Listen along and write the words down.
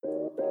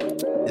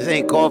This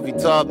ain't coffee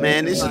talk,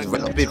 man. It's This not is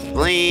Rapid Rapid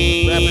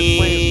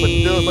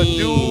Flames, but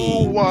do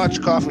Flame.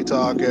 watch Coffee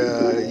Talk. He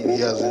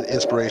has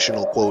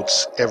inspirational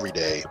quotes every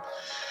day.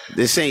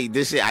 This ain't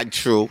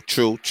true,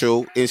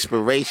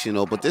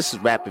 inspirational, but this is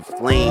Rapid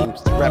Flames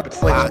Rapid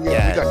Flames. We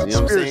got podcast. You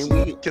know what I'm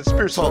saying? We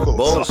conspiracy talk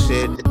quotes.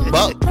 bullshit,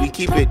 but we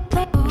keep it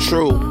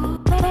true,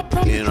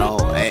 you know,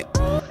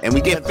 and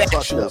we get And fucked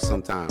factual up.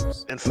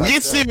 sometimes. And We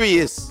get fucked up.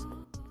 serious.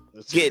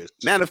 It's serious.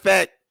 Matter of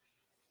fact,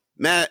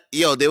 there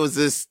was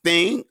this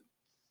thing,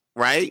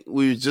 right?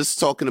 We were just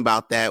talking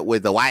about that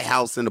with the White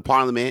House and the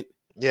Parliament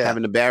Yeah,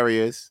 having the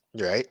barriers,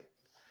 you're right.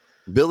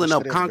 building up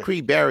Instead of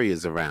concrete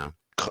barriers around.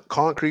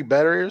 concrete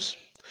barriers.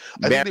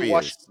 I think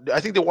Barriers.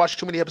 they watched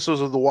too many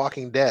episodes of The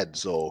Walking Dead.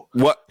 So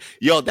What?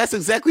 Yo, that's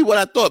exactly what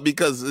I thought,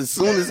 because as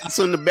soon as I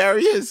saw the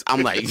barriers,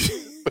 I'm like,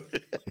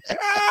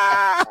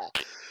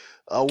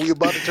 we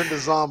about to turn to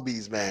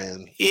zombies,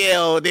 man.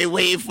 yo, they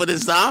waiting for the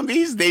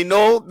zombies. They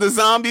know the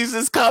zombies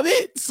is coming.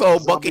 So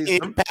Zombies-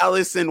 Buckingham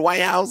Palace and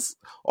White House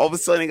all of a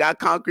sudden got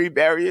concrete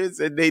barriers,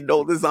 and they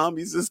know the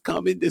zombies is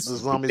coming. This The is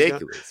zombies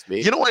ridiculous, man.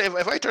 You know what?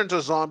 If I turn to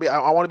a zombie,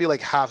 I want to be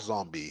like half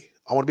zombie.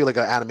 I want to be like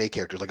an anime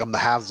character. Like I'm the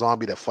half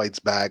zombie that fights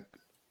back,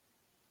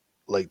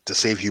 like to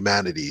save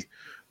humanity,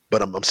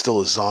 but I'm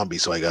still a zombie,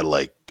 so I gotta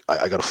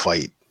I gotta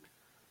fight.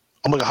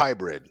 I'm like a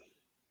hybrid.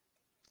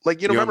 Like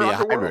You're gonna remember be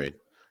a Underworld? hybrid.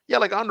 Yeah,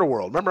 like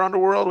Underworld. Remember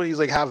Underworld when he's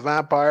like half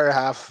vampire,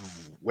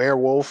 half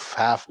werewolf,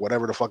 half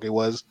whatever the fuck he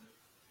was.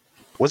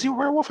 Was he a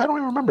werewolf? I don't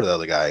even remember the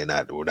other guy in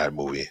that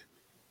movie.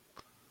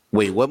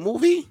 Wait, what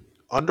movie?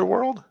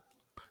 Underworld?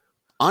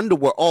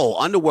 Underworld. Oh,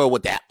 Underworld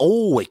with that.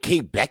 Oh, with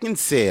Kate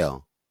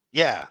Beckinsale.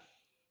 Yeah.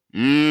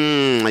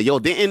 Yo,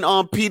 didn't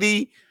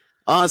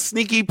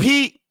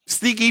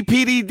Sneaky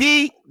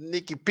PDD,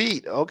 Nikki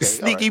Pete. Okay.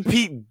 Sneaky all right.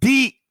 Pete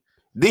D,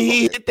 did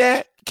he hit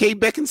that? Kate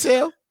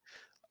Beckinsale?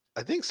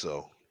 I think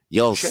so.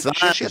 Yo, She son,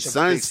 has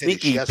some big titties. She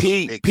Sneaky has some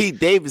big- Pete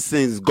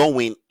Davidson's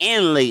going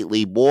in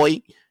lately,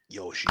 boy.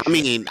 Yo, I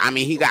mean,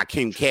 he got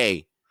Kim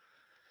K.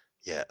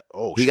 yeah.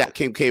 Oh, He shit. got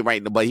Kim K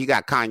right now, but he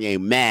got Kanye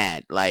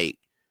mad. Like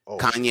Oh,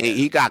 Kanye, shit.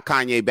 he got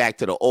Kanye back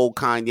to the old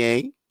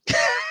Kanye.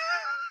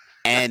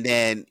 And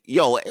then,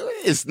 yo,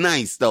 it's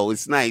nice though.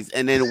 It's nice.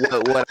 And then what I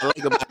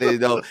like about it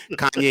though,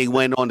 Kanye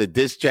went on the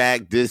diss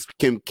track, diss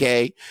Kim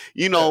K,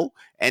 you know,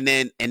 and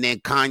then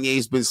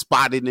Kanye's been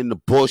spotted in the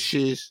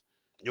bushes,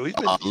 Yo, he's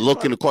been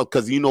looking across,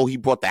 because you know he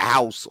brought the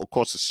house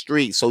across the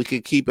street so he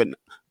could keep an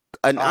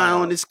eye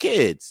on his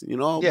kids, you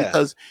know, Yeah.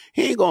 because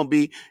he ain't gonna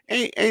be,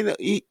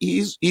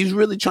 he's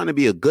really trying to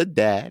be a good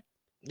dad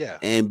Yeah.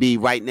 and be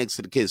right next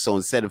to the kids. So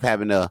instead of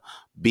having to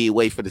be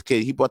away for the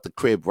kid, he brought the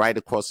crib right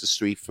across the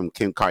street from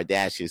Kim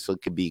Kardashian so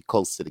it could be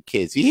close to the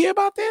kids. You hear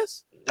about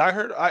this? I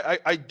heard.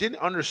 I didn't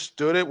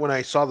understood it when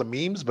I saw the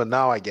memes, but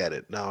now I get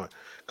it. Now,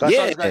 'cause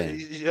Yeah.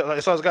 I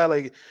saw this guy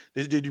like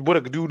what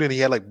a dude, and he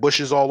had like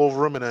bushes all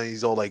over him, and then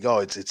he's all like, "Oh,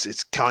 it's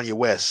Kanye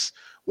West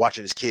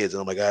watching his kids,"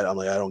 and I'm like, I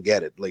don't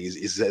get it. Like,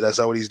 is that's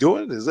what he's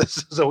doing? Is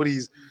that what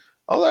he's?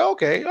 I was like,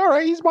 okay, all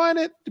right, he's buying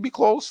it to be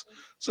close,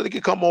 so they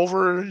could come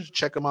over and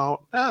check him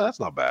out. That's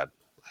not bad.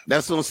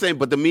 That's what I'm saying.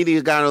 But the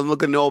media got him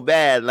looking all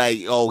bad, like,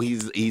 oh,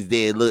 he's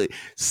there, look,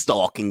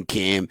 stalking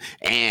Kim.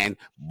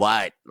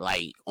 But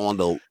like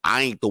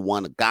I ain't the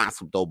one to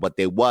gossip though. But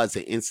there was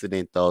an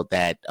incident though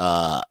that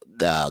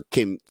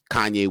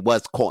Kanye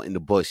was caught in the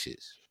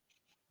bushes.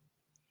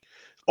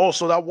 Oh,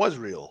 so that was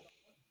real.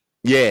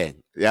 Yeah,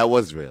 that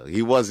was real.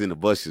 He was in the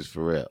bushes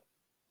for real.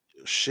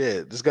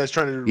 Shit, this guy's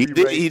trying to. He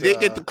rewrite, did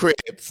get the crib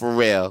for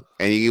real,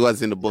 and he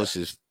was in the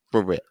bushes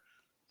for real.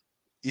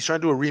 He's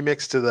trying to do a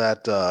remix to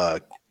that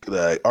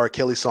the R.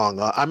 Kelly song.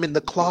 I'm in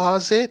the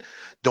closet.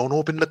 Don't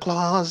open the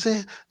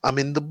closet. I'm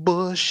in the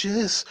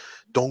bushes.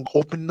 Don't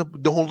look in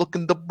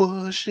the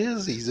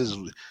bushes. He's just.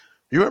 You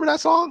remember that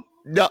song?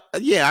 No,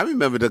 yeah, I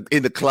remember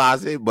in the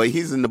closet, but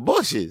he's in the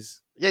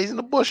bushes. Yeah, he's in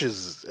the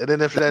bushes. And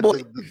then after that,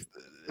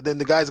 then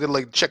the guy's gonna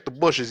like check the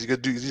bushes.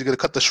 He's gonna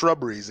cut the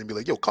shrubberies and be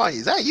like, "Yo, Kanye,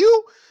 is that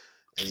you?"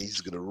 And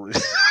he's gonna.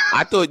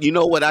 I thought, you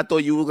know what I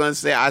thought you were gonna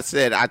say? I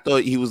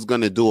thought he was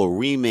gonna do a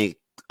remix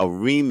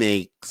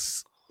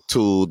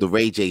to the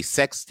Ray J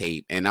sex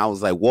tape, and I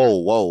was like,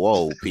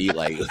 whoa, Pete,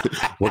 like,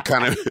 what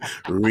kind of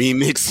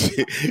remix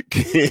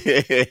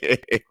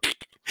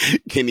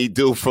can he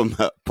do from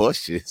the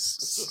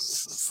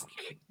bushes?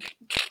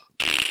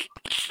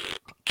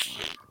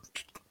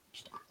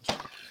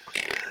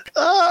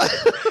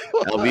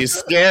 That'll be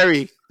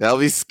scary. That'll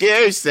be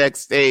scary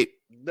sex tape.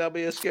 That'll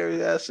be a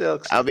scary ass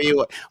sex. I mean,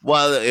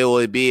 well, it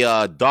would be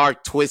a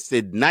dark,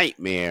 twisted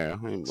nightmare.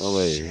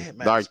 Shit,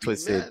 man. Dark,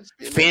 twisted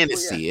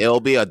fantasy.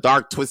 It'll be a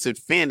dark, twisted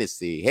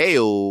fantasy. Hey,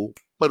 yo,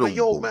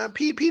 man,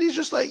 Pete is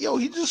just like, yo,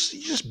 he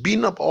just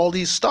beating up all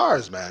these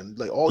stars, man.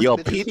 Like all yo,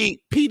 these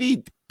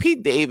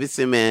Pete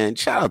Davidson, man.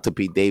 Shout out to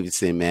Pete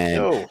Davidson, man.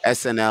 Yo.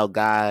 SNL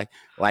guy.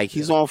 Like,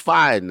 he's on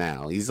fire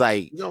now. He's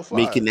like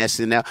making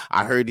SNL.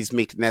 I heard he's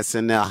making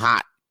SNL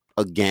hot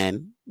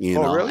again. You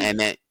know, really? And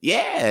that,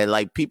 yeah,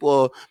 like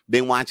people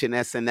been watching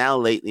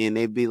SNL lately, and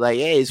they'd be like,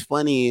 "Hey, it's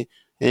funny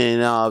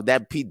And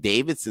that Pete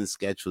Davidson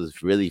sketch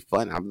was really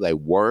fun. I was like,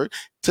 word,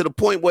 to the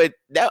point where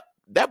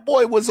that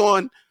boy was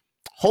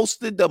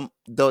hosted the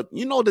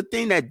the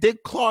thing that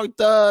Dick Clark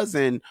does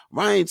and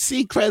Ryan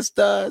Seacrest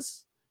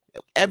does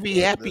every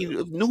Happy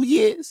New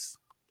Year's.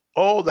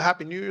 Oh, the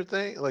Happy New Year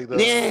thing, like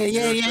the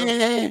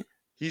yeah.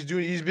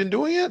 He's been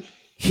doing it.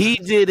 He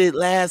did it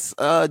last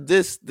couple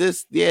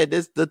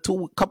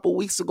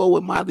weeks ago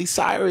with Miley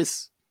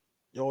Cyrus.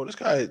 Yo, this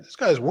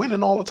guy's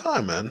winning all the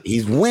time, man.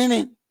 He's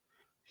winning.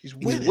 He's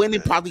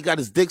winning. Probably got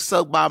his dick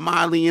sucked by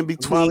Miley in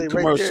between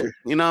commercials. Right,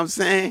 you know what I'm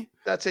saying?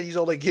 That's it. He's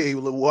all like, "Yeah,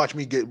 watch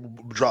me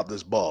drop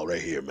this ball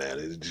right here, man."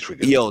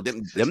 Yo,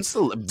 them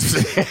celebs.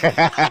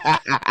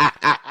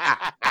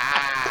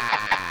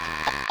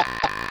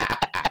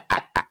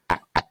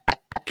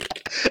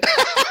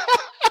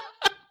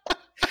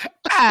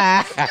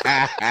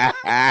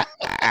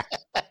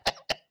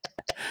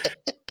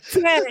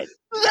 Ten,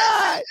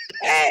 9,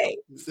 8,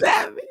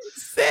 7,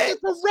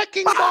 6, the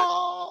wrecking 5,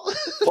 ball.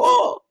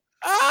 4.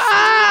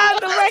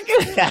 The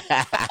wrecking.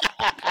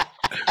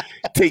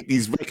 Take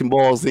these wrecking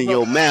balls in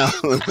your mouth.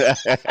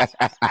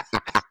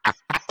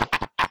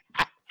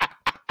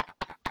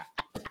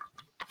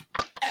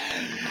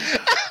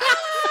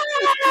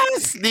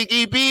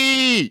 Sneaky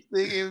B.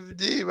 Sneaky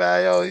D,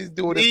 man. Yo, he's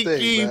doing his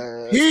thing,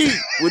 man. He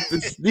with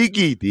the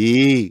Sneaky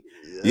D.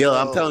 Yo,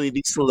 I'm telling you,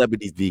 these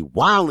celebrities be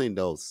wilding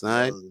though,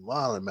 son.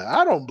 Wilding, man.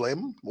 I don't blame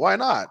him. Why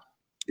not?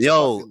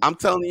 Yo, I'm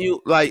telling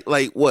you, like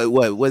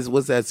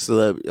what's that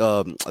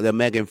the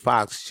Megan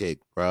Fox chick,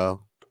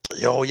 bro?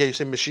 Yo, yeah, you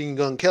say Machine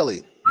Gun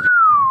Kelly.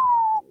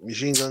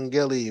 Machine Gun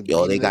Kelly.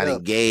 Yo, they got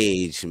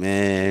engaged,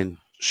 man.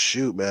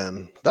 Shoot,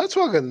 man. That's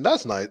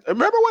nice.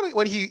 Remember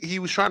when he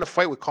was trying to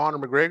fight with Conor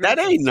McGregor? That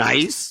ain't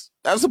nice.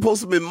 That's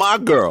supposed to be my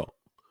girl.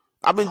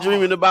 I've been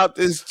dreaming about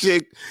this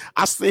chick.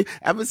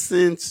 Ever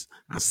since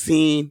I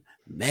seen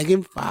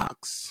Megan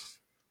Fox.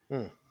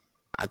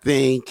 I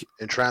think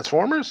in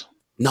Transformers?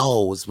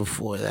 No, it was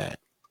before that.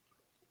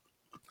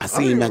 I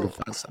seen Megan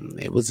Fox.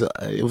 It was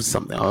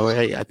something. All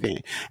right, I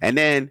think. And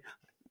then,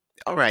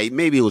 all right,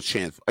 maybe it was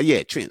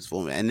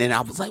Transformers. And then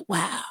I was like,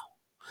 wow.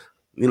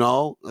 You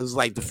know, it was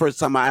like the first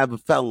time I ever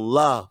fell in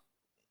love.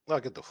 I'll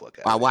get the fuck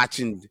out. By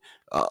watching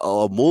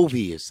a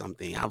movie or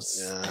something. I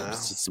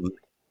was just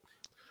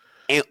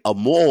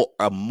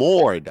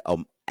amored,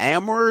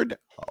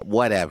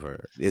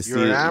 whatever.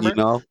 You're enamored?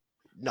 You know?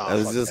 No,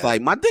 it was just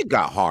like my dick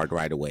got hard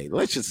right away.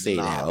 Let's just say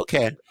that,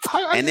 okay?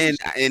 And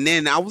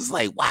then I was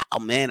like, wow,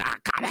 man, I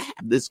gotta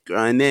have this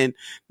girl. And then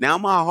now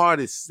my heart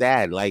is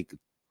sad. Like,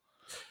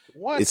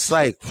 what? It's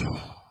like,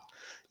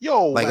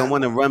 yo, like man. I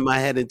want to run my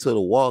head into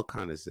the wall,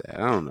 kind of sad.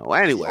 I don't know.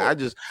 Anyway, I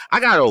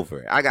got over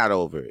it.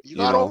 You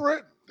got over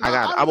it?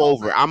 I'm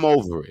over it. I'm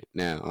over it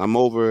now. I'm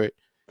over it.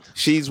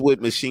 She's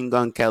with Machine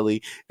Gun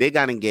Kelly. They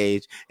got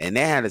engaged and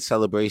they had a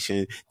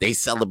celebration. They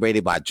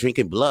celebrated by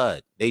drinking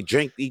blood. They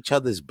drank each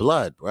other's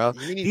blood, bro.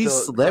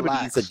 These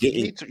celebrities are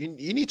getting.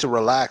 You need to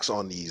relax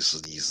on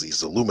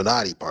these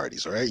Illuminati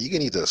parties, all right? You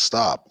need to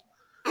stop.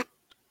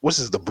 What's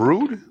this? The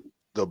Brood?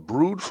 The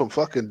Brood from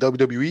fucking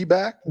WWE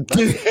back?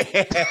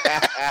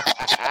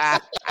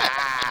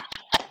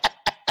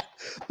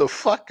 The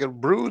fucking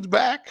Brood's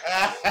back?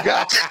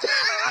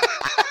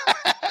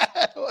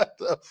 What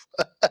the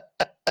fuck?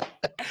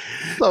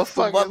 The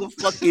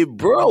motherfucking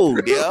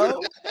Brood,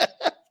 yo.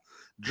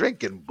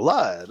 Drinking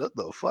blood. What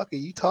the fuck are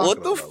you talking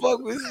about? What the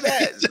fuck was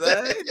that,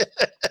 son?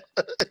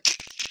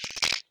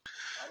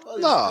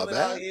 No, man.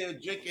 Out here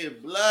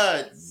drinking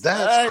blood.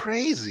 That's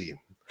crazy.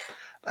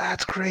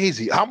 That's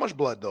crazy. How much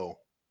blood though?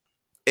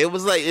 It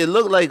was like, it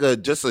looked like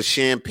just a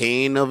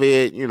champagne of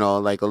it, you know,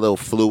 like a little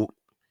flute.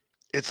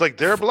 It's like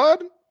their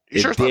blood?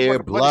 It's sure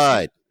their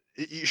blood.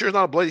 You sure it's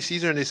not a bloody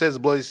Caesar? And they says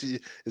bloody Caesar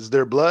is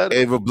their blood?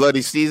 If a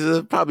bloody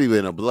Caesar, probably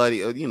been a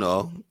bloody,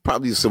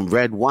 probably some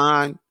red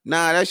wine.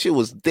 Nah, that shit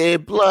was their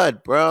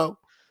blood, bro.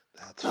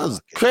 That was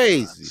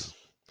crazy.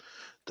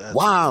 That's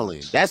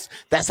wilding. That's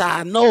how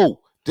I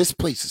know this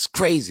place is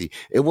crazy.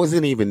 It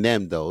wasn't even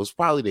them though. It's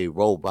probably they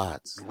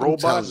robots.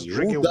 Robots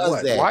drinking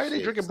blood. Why are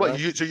they drinking blood?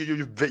 You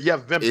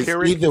have vampiric. It's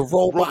either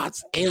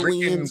robots,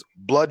 aliens,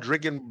 blood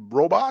drinking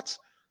robots.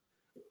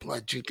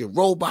 Blood drinking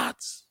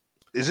robots.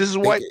 Is this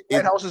White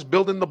House is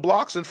building the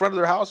blocks in front of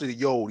their house?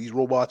 Yo, these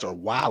robots are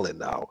wilding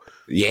now.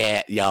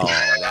 Yeah, yo,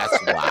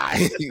 that's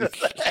why.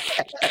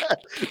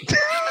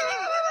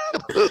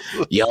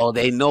 Yo,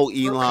 they know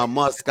Elon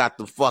Musk got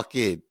the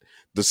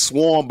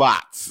swarm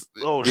bots.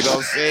 Oh, you know what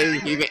I'm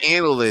saying? He's an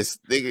analyst.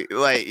 They,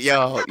 like,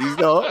 yo,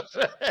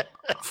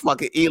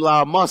 fucking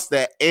Elon Musk,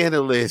 that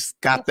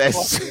analyst, got that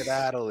shit.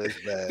 Analyst,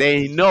 man.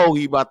 They know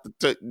he about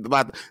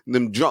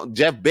them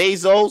Jeff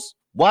Bezos.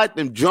 What?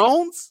 Them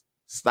drones?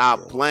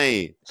 Stop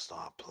playing.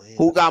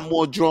 Who got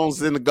more drones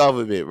than the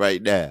government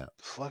right now?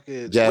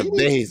 Fucking Jeff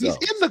Bezos. He's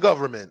in the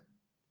government.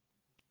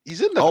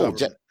 He's in the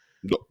government.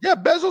 Yeah,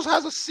 Bezos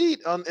has a seat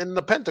in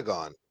the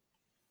Pentagon.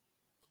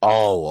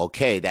 Oh,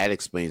 okay. That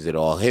explains it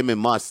all. Him and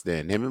Musk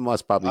then. Him and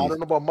Musk probably. I don't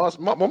know about Musk.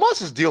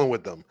 Musk is dealing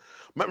with them.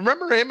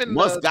 Remember him and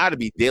Musk got to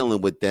be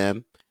dealing with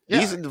them.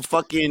 These Yeah, are the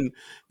fucking.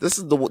 This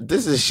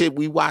is shit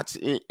we watch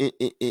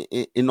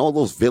in all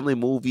those villain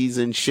movies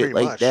and shit pretty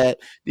like much, that.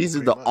 These are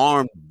pretty the much.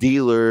 armed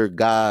dealer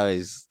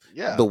guys,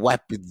 Yeah, the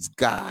weapons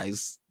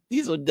guys.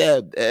 These are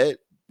them.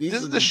 These this are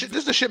is the the shit. This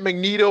is the shit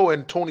Magneto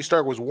and Tony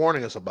Stark was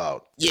warning us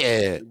about.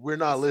 yeah. We're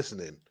not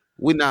listening.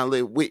 We're not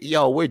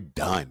we're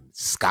done.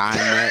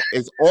 Skynet.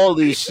 It's all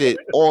this shit,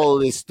 all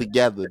this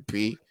together,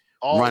 P.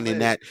 All Running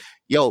this. that.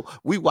 Yo,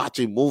 we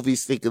watching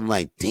movies thinking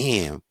like,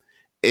 damn.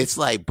 It's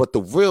like, but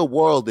the real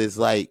world is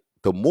like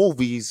the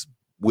movies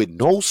with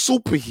no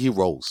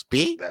superheroes,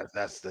 P.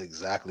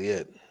 Exactly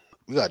it.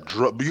 You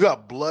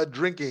got blood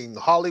drinking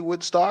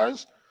Hollywood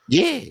stars.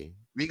 Yeah.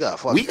 We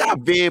got We fucking. got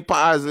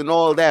vampires and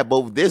all that,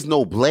 but there's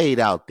no Blade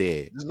out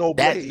there. There's no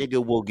That Blade.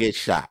 nigga will get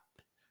shot.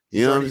 You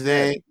He's know what already I'm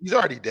dead. saying? He's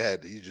already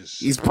dead. He just.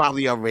 He's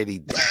probably already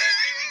dead.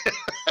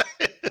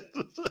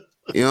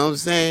 You know what I'm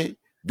saying?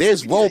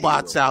 There's We need a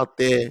robots hero. out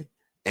there,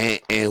 and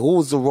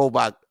who's the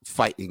robot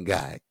fighting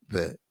guy?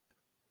 There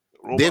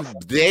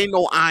ain't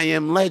no I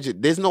Am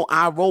Legend. There's no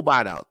I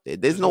Robot out there.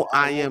 There's no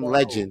I Am iRobot.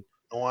 Legend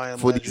No I Am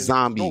for Legend. these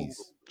zombies.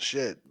 No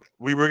shit.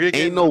 We were gonna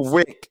get Ain't no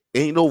Rick.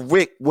 Ain't no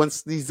Rick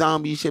once these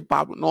zombie shit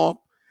popping off.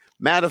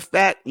 Matter of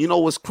fact, you know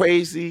what's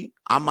crazy?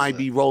 I might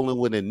be rolling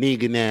with a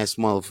Negan ass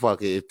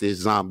motherfucker if this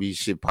zombie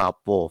shit pop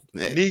off.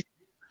 Man.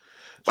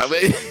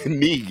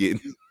 Negan.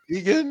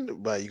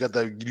 Negan, but you got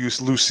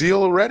that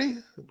Lucille already?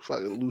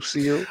 Fucking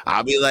Lucille.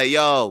 I'll be like,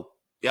 yo,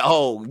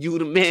 you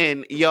the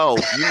man. Yo,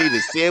 you need a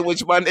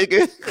sandwich, my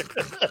nigga.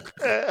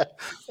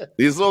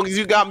 As long as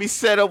you got me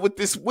set up with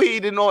this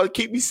weed and all,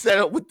 keep me set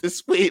up with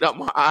this weed,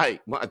 I'm all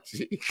right, my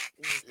G.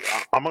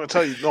 I'm gonna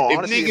tell you, no, If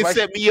honestly, niggas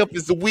set me up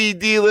as a weed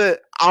dealer,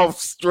 I'm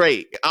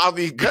straight. I'll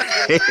be good.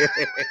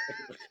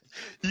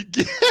 you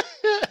get,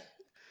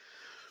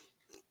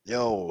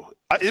 yo,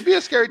 it'd be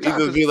a scary time.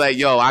 Niggas be like,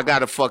 yo, I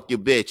gotta fuck your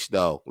bitch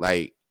though.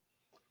 Like,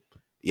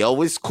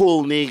 yo, it's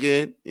cool,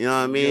 nigga. You know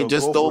what I mean?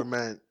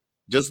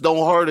 Just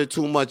don't hurt her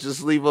too much.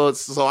 Just leave her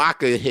so I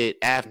could hit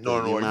after.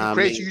 No, you know are you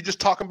crazy? You just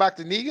talking back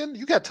to Negan?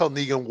 You gotta tell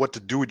Negan what to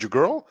do with your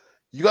girl.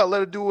 You gotta let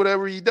her do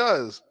whatever he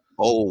does.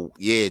 Oh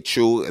yeah,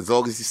 true. As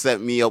long as he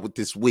set me up with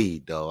this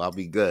weed, though, I'll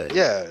be good.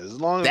 Yeah, as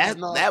long as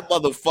that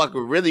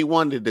motherfucker really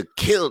wanted to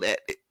kill that,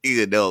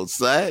 you know,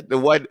 son. The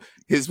one,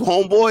 his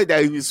homeboy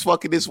that he was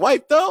fucking his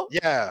wife, though.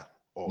 Yeah.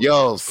 Oh,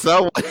 yo,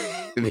 someone.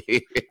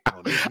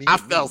 I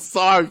felt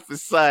sorry for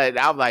son.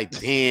 I'm like,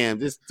 damn,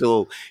 this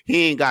dude,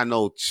 he ain't got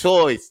no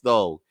choice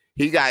though.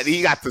 He got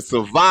to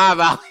survive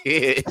out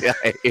here.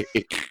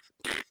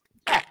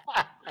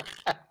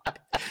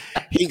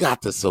 He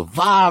got to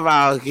survive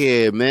out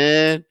here,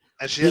 man.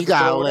 He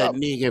gotta let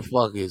Negan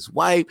fuck his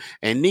wife,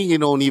 and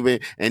Negan don't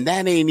even, and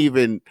that ain't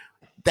even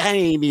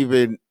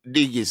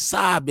Negan's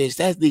side bitch.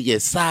 That's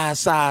Negan's side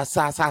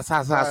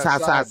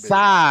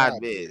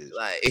bitch.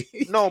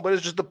 Like, no, but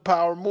it's just a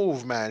power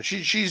move, man. She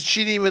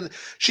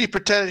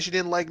pretended she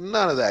didn't like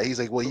none of that. He's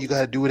like, well, you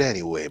gotta do it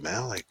anyway,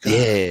 man. I'm like,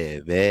 yeah,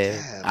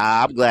 man.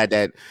 I'm glad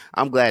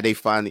they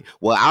finally.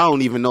 Well, I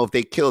don't even know if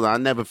they killed her. I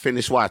never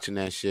finished watching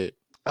that shit.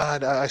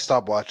 I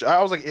stopped watching.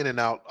 I was like in and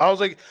out. I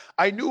was like,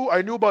 I knew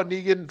about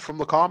Negan from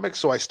the comics,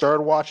 so I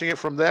started watching it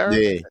from there.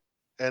 Yeah.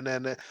 And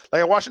then, like,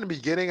 I watched in the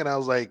beginning, and I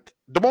was like,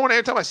 the moment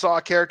every time I saw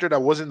a character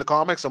that wasn't in the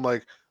comics, I'm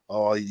like,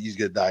 oh, he's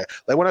gonna die.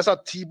 Like when I saw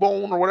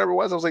T-Bone or whatever it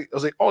was, I was like,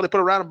 oh, they put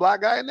a random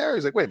black guy in there.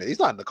 He's like, wait a minute, he's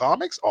not in the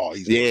comics. Oh,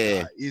 he's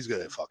gonna die. He's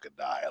gonna fucking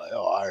die. Like,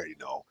 oh, I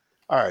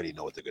already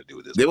know what they're gonna do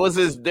with this. There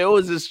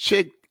was this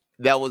chick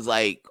that was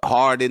like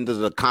hard into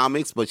the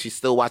comics, but she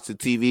still watched the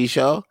TV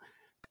show,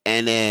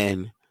 and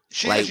then.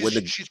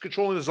 She's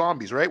controlling the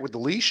zombies, right? With the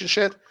leash and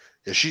shit.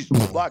 Yeah, she's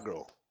a black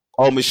girl.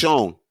 Oh,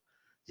 Michonne.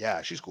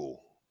 Yeah, she's cool.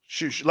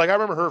 She like I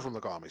remember her from the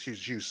comics.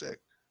 She was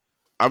sick.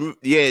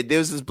 Yeah, there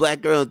was this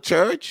black girl in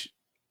church.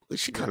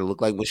 She kind of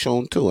looked like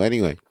Michonne too.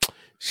 Anyway,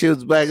 she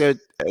was black girl.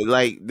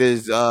 Like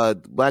this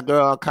black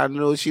girl, I kind of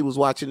knew she was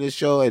watching this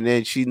show, and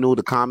then she knew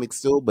the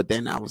comics too. But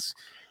then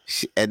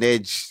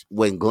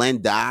when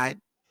Glenn died,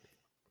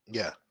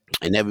 yeah,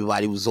 and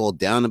everybody was all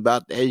down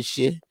about that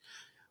shit.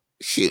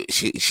 She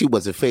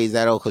wasn't phased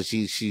at all because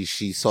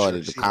she saw it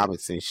in the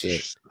comics and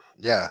shit.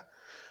 Yeah,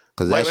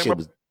 because that shit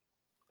was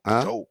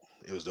dope.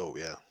 It was dope.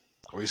 Yeah.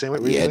 What were you saying? I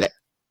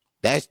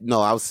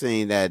was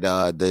saying that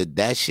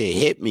that shit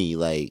hit me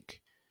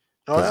like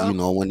because you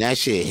know when that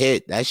shit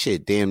hit, that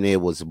shit damn near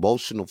was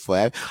emotional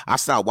forever. I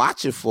stopped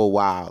watching for a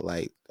while.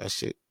 Like that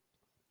shit,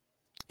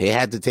 I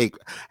had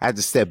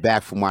to step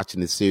back from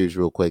watching the series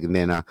real quick, and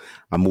then I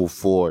moved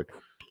forward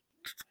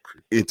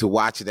into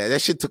watching that.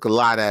 That shit took a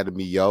lot out of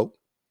me, yo.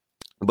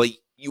 But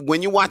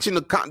when you're watching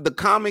the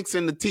comics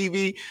and the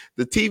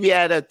TV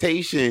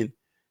adaptation,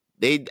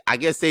 I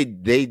guess they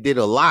did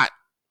a lot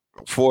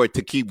for it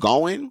to keep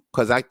going.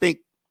 Because I think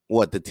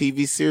the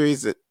TV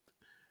series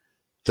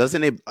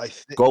doesn't it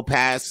go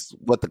past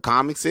what the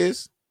comics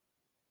is?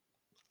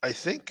 I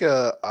think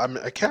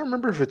I can't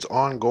remember if it's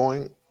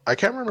ongoing.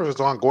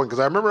 Because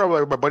I remember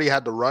like, my buddy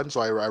had to run,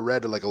 so I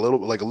read like a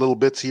little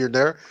bits here and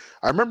there.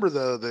 I remember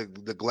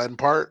the Glenn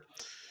part,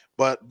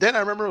 but then I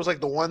remember it was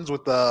like the ones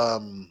with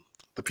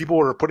the people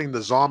who are putting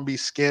the zombie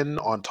skin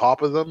on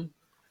top of them.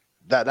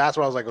 That's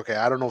why I was like, okay,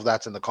 I don't know if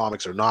that's in the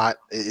comics or not.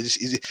 It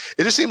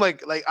just seemed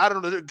like I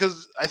don't know,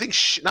 because I think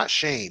not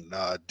Shane,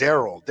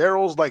 Daryl.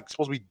 Daryl's like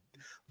supposed to be.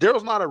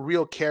 Daryl's not a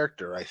real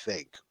character, I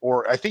think,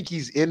 or I think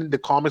he's in the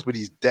comics, but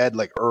he's dead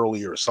like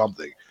early or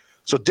something.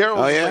 So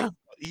Daryl's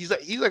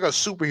like he's like a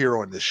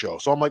superhero in this show.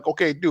 So I'm like,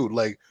 okay, dude,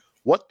 like,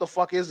 what the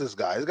fuck is this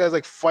guy? This guy's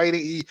like fighting.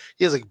 He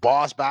has like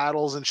boss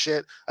battles and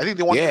shit. I think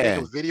they want to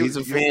make a video. He's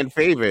a fan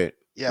favorite.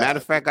 Yeah. Matter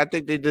of fact, I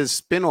think they did a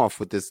spinoff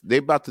with this. They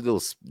about to do.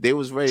 They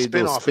was ready to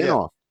do a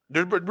spinoff.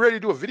 Yeah. They're ready to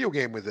do a video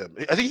game with him.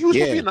 I think he was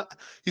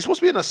supposed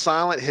to be in a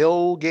Silent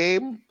Hill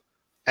game,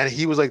 and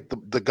he was like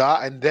the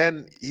guy. And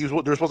then they're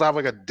supposed to have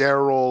like a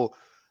Daryl,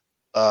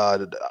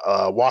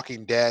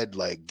 Walking Dead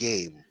like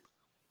game.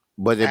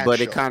 But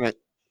it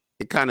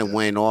kind of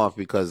went off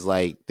because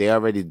like they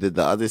already did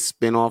the other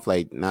spinoff.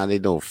 Like now they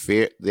don't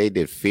fear. They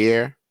did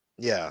Fear.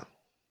 Yeah.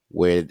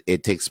 Where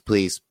it takes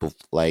place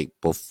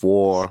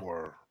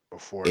before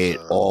it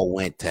all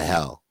went to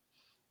hell.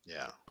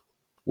 Yeah.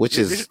 Which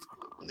is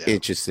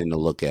interesting to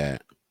look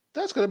at.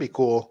 That's gonna be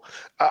cool.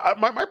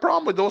 My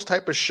problem with those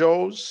type of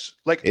shows,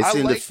 like it's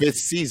in the 5th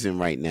season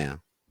right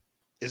now.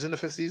 Is in the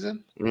 5th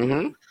season?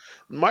 Mm-hmm.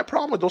 My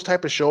problem with those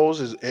type of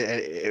shows is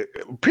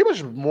pretty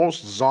much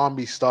most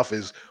zombie stuff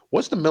is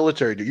what's the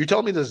military do? You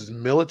telling me there's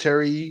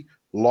military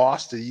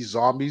loss to these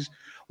zombies?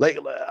 Like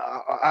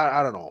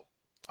I don't know.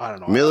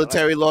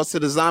 Military loss to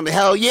the zombie?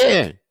 Hell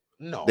yeah.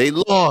 No. They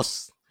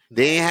lost.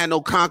 They ain't had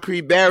no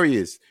concrete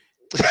barriers.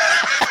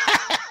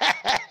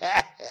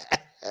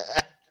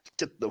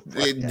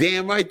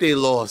 Damn right they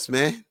lost,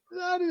 man.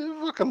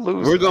 Fucking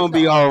lose. We're gonna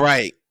be all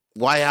right.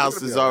 White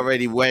House is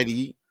already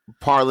ready.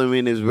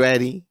 Parliament is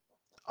ready.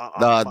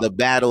 The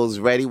battle is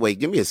ready. Wait,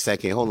 give me a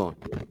second. Hold on.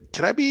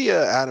 Can I be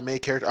an anime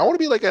character? I want to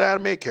be like an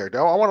anime character.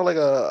 I want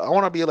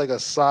to be like a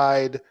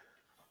side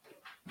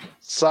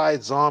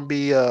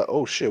zombie.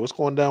 Oh shit, what's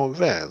going down with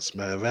Vance?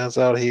 Man, Vance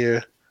out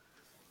here.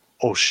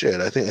 Oh shit,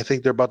 I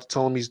think they're about to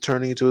tell him he's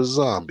turning into a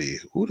zombie.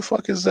 Who the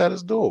fuck is at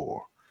his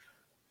door?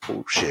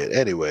 Oh shit.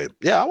 Anyway,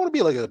 yeah, I want to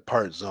be like a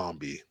part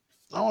zombie.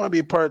 I want to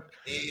be part.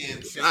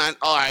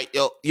 All right,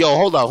 yo,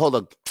 hold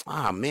on.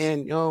 Ah,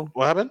 man, yo,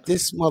 what happened?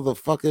 This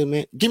motherfucker,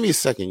 man. Give me a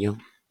second, yo.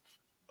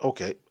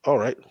 Okay, all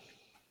right.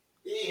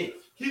 Yeah,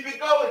 keep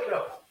it going,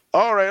 yo.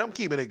 All right, I'm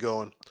keeping it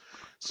going.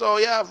 So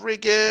yeah,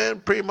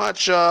 freaking pretty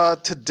much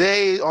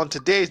today on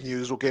today's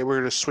news. Okay, we're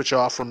gonna switch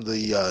off from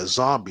the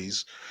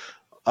zombies.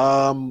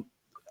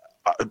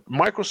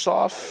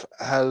 Microsoft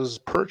has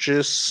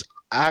purchased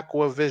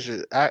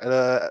Activision.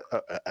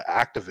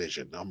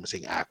 I'm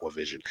saying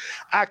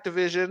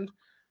Activision.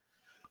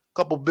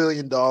 Couple $1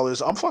 billion.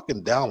 I'm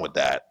fucking down with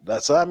that.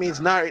 That means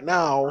now, right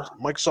now,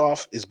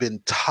 Microsoft has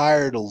been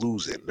tired of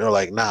losing. They're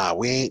like, nah,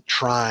 we ain't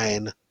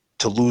trying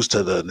to lose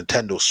to the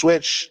Nintendo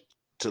Switch,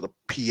 to the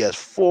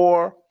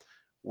PS4.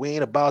 We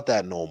ain't about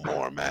that no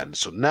more, man.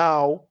 So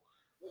now,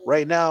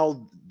 right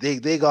now,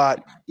 they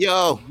got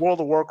World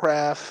of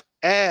Warcraft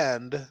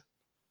and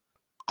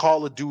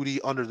Call of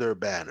Duty under their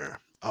banner.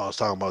 I was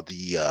talking about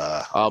the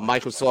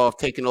Microsoft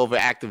taking over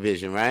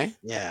Activision, right?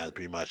 Yeah,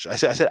 pretty much. I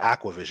said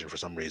Aquavision for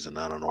some reason.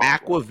 I don't know.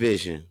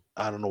 Aquavision.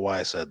 I don't know why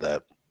I said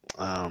that.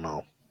 I don't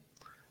know.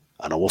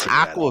 We'll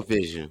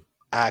Aquavision.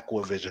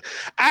 Aquavision.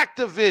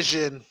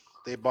 Activision.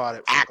 They bought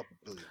it for a couple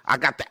billion. I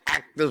got the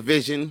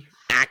Activision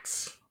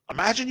axe.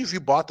 Imagine if you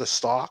bought the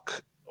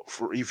stock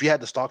if you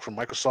had the stock from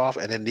Microsoft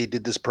and then they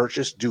did this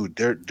purchase, dude,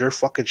 their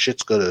fucking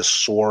shit's gonna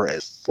soar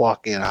as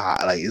fucking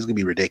high. Like it's gonna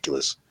be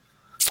ridiculous.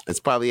 It's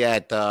probably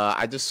at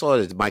I just saw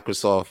it.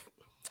 Microsoft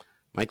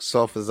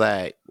is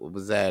at what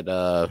was that?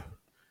 I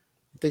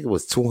think it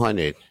was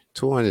 200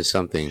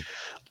 something.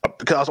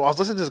 Because I was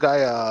listening to this guy.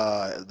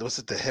 Was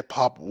it the hip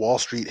hop Wall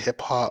Street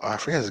hip hop? I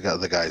forget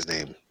the guy's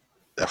name.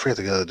 I forget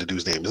the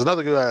dude's name. There's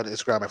another guy on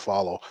Instagram I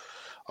follow.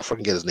 I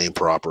fucking get his name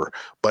proper.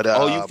 But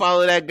you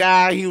follow that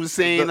guy? He was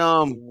saying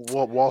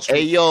Wall Street.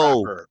 Hey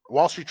yo, Trapper.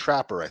 Wall Street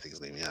Trapper, I think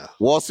his name. Yeah,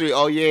 Wall Street.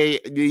 Oh yeah,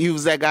 he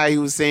was that guy. He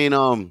was saying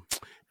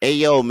hey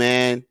yo,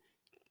 man,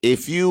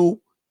 if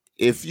you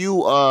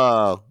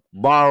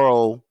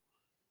borrow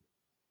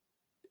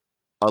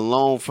a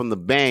loan from the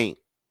bank,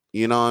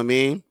 you know what I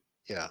mean?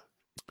 Yeah.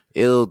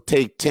 It'll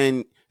take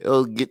 10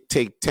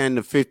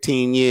 to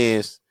 15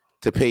 years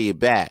to pay you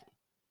back.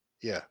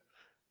 Yeah.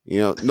 You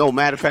know, no,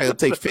 matter of fact, it'll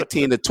take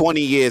 15 to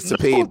 20 years to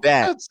pay it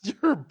back. That's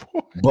your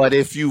boy. But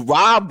if you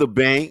rob the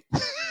bank,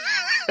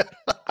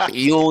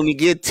 you only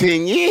get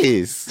 10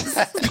 years.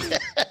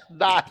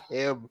 Not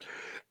him.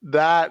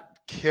 That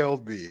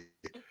killed me.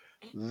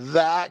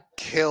 That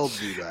killed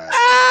me, man.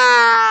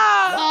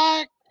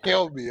 That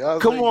killed me.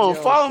 Come on,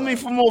 follow me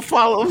for more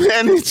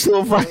financial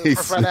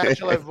advice. For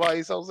financial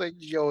advice, I was like,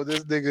 yo,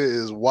 this nigga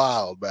is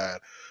wild, man.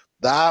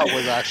 That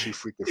was actually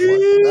freaking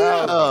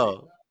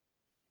funny.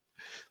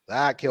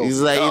 That killed He's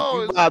me. like, if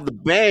you rob the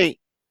bank,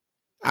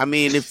 I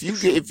mean, if you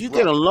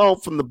get a loan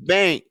from the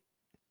bank,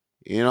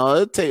 you know,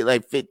 it'll take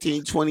like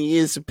 15, 20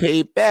 years to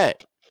pay it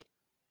back.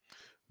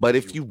 But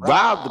if you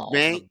rob the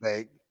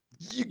bank,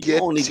 you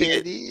get only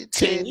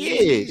 10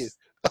 years.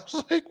 I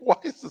was like, why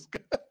is this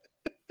guy?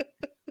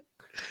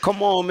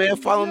 Come on, man.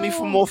 Follow me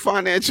for more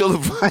financial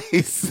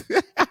advice.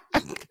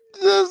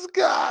 This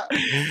guy.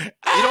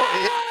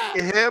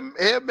 You know,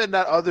 him and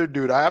that other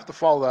dude. I have to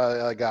follow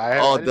that guy.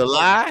 Oh, the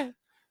lie?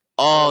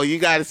 Oh, you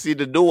got to see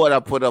the new one I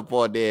put up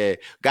on there.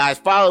 Guys,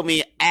 follow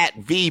me at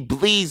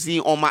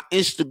VBleezy on my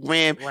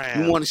Instagram.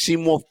 Ram. You want to see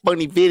more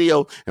funny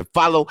video, and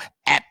follow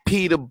at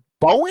Peter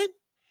Bowen?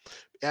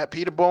 At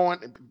Peter Bowen.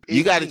 18.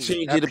 You got to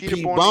change it to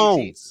P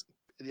Bones.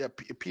 Yeah,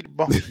 Peter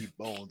Bones. P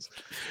Bones.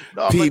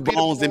 No, P like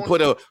Bones, and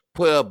put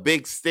a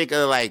big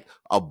sticker like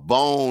a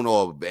bone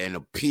and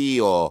a P,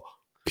 or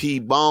P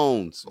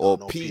Bones, or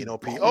no P. No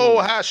P. Oh,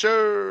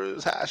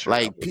 hashers.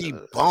 Like P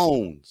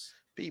Bones.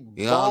 P Bones.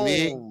 You know what I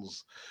mean?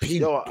 P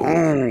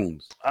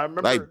Bones. I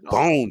remember. Like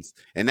bones.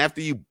 And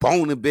after you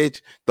bone a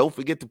bitch, don't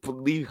forget to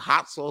leave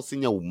hot sauce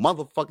in your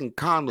motherfucking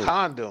condom.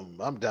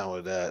 I'm down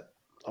with that.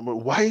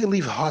 Why you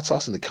leave hot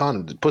sauce in the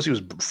condom? The pussy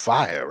was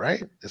fire,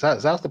 right? Is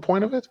that the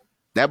point of it?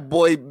 That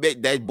boy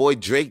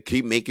Drake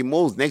keep making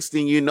moves. Next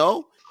thing you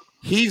know,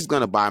 he's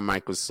gonna buy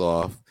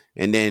Microsoft,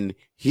 and then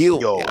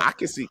I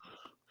can see.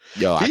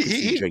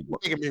 He's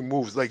making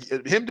moves. Like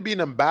him to be an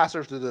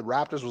ambassador to the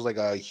Raptors was like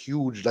a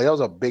huge. Like that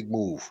was a big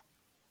move.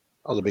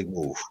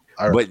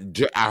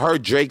 But I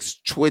heard Drake's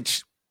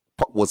Twitch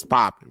was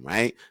popping,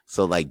 right?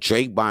 So like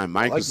Drake buying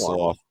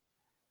Microsoft,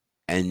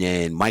 and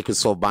then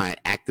Microsoft buying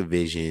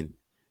Activision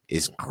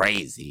is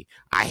crazy.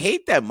 I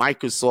hate that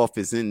Microsoft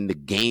is in the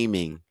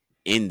gaming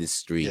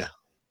industry,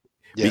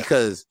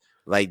 because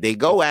like they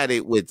go at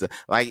it with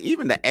like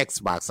even the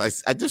Xbox.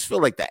 I just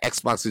feel like the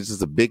Xbox is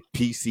just a big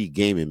PC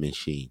gaming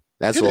machine.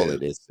 That's all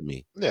it is to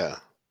me. Yeah,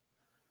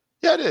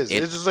 it is.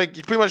 It's just like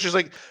pretty much just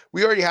like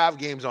we already have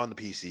games on the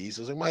PC,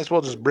 so it's like might as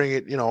well just bring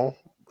it. You know,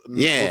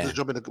 yeah. We'll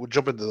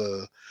jump into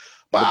the.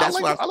 But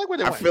that's why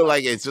I feel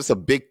like it's just a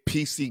big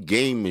PC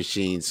game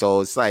machine.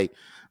 So it's like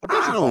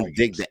I don't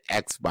dig the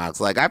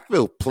Xbox. Like I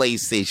feel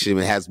PlayStation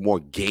has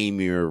more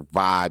gamer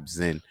vibes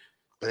than.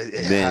 But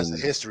it has the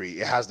history.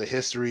 It has the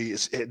history.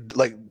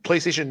 Like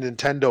PlayStation,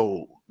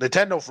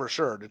 Nintendo for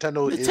sure.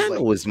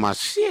 Nintendo is my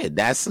shit.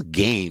 That's a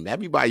game.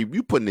 Everybody,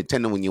 you put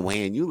Nintendo in your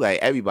hand, you like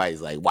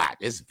everybody's like, wow,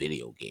 this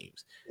video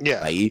games.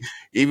 Yeah. Like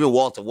even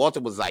Walter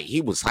was like,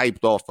 he was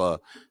hyped off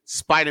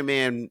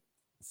Spider-Man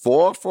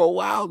 4 for a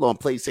while on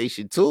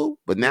PlayStation 2,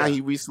 but now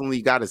he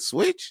recently got a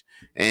Switch,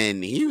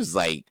 and he was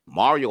like,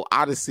 Mario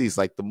Odyssey is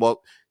like the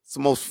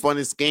most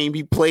funnest game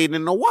he played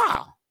in a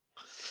while.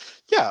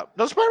 Yeah,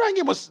 the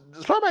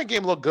Spider-Man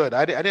game looked good.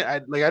 I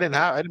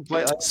didn't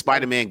play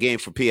Spider-Man game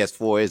for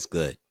PS4 is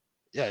good.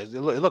 Yeah, it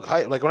looked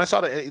hype. Like when I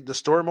saw the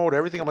story mode,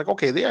 everything, I'm like,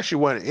 okay, they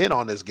actually went in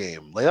on this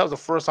game. Like that was the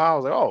first time I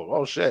was like,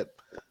 oh shit,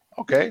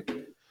 okay.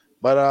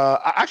 But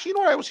actually, you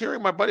know what I was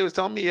hearing? My buddy was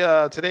telling me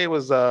today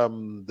was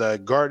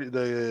the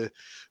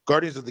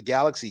Guardians of the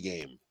Galaxy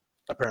game.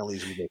 Apparently,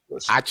 is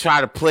ridiculous. I try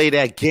to play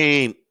that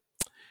game.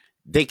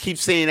 They keep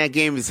saying that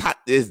game is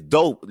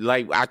dope.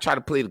 Like I try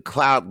to play the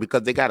cloud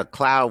because they got a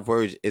cloud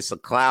version. It's a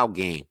cloud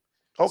game,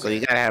 so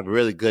you gotta have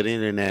really good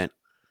internet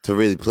to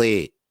really play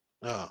it.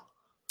 Oh,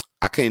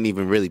 I couldn't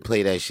even really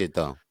play that shit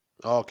though.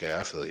 Okay,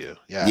 I feel you.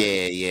 Yeah.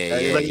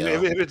 Like,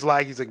 if it's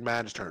laggy, he's like,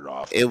 man, just turn it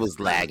off. It was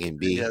lagging,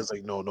 B. Yeah, it's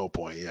like no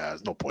point. Yeah,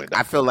 there's no point.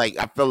 I feel like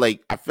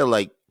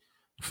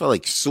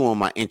suing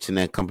my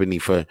internet company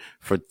for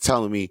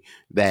telling me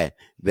that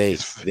they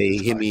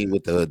hit me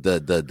with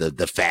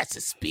the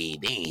fastest speed.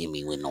 They ain't hit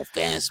me with no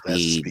fast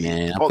speed,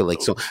 man. I feel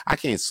like so I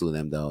can't sue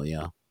them though,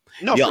 yeah.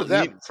 No,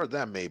 for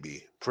them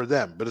maybe. For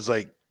them, but it's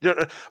like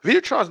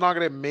Videotron's not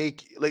gonna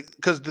make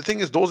because the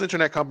thing is those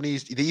internet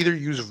companies they either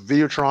use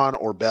Videotron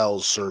or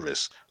Bell's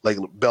service, like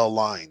Bell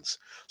lines.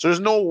 So there's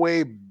no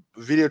way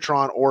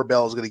Videotron or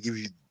Bell is gonna give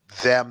you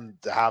them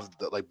to have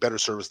better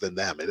service than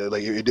them.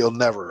 They'll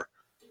never.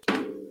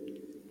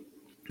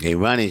 They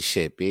running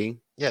shit, B.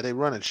 Yeah, they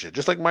running shit.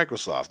 Just like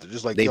Microsoft. They're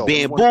just like they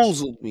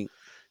bamboozled me.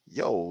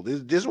 Yo,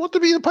 this want to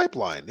be the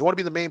pipeline. They want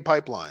to be the main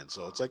pipeline.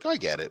 So it's like I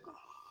get it.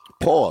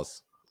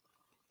 Pause.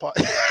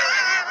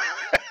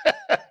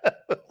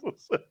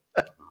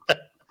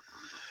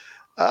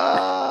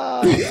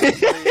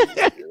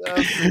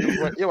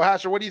 Yo,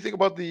 Hasher, what do you think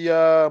about the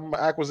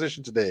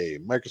acquisition today?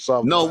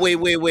 Microsoft. No, wait.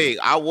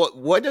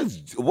 What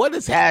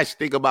does Hash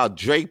think about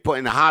Drake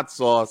putting hot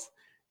sauce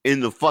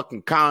in the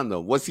fucking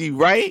condom? Was he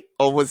right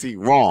or was he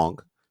wrong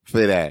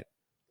for that?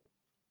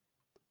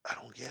 I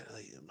don't get it.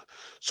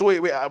 So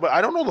wait, I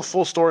don't know the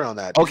full story on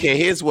that. Okay,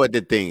 here's what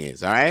the thing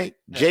is. All right,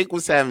 Jake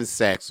was having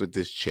sex with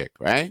this chick,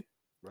 right?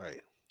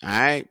 Right. All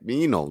right,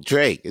 you know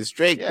Drake. It's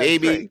Drake,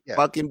 baby. Drake,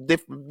 fucking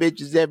different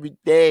bitches every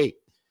day.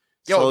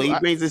 So he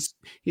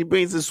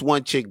brings this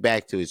one chick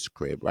back to his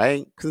crib,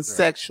 right?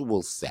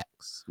 Consensual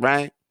sex,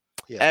 right?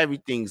 Yeah.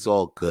 Everything's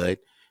all good,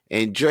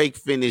 and Drake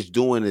finished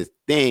doing his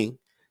thing.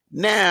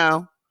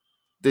 Now,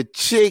 the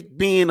chick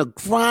being a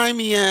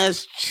grimy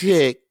ass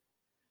chick,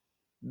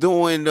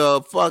 doing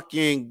the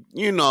fucking,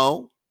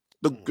 the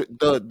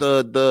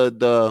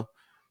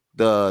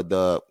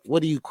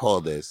what do you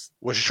call this?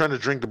 Was she trying to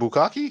drink the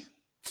bukkake?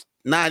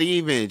 Not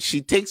even.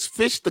 She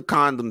fish the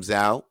condoms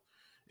out,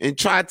 and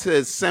tried to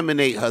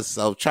inseminate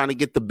herself, trying to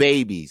get the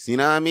babies. You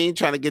know what I mean?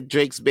 Trying to get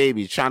Drake's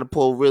babies, trying to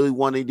pull really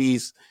one of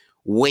these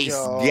waist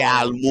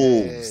gal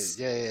moves.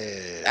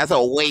 Yeah. That's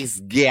a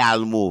waist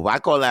gal move. I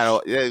call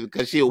that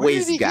because she a Where did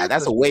waist he gal. get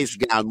That's this a waist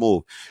gal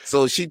move.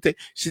 So she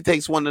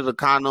takes one of the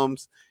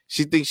condoms.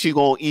 She thinks she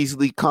gonna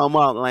easily come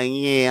up like,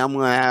 yeah, I'm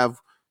gonna have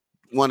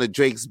one of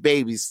Drake's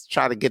babies.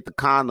 Try to get the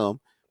condom,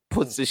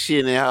 puts the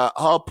shit in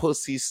her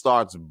pussy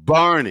starts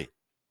burning.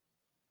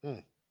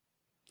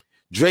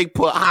 Drake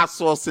put hot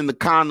sauce in the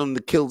condom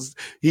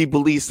he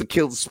believes to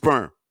kill the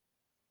sperm.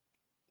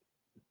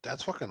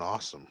 That's fucking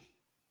awesome.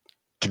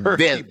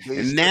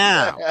 And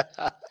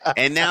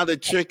now the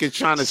chick is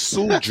trying to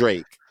sue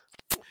Drake.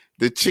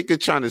 The chick is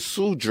trying to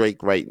sue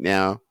Drake right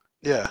now.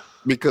 Yeah.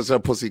 Because her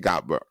pussy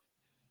got burnt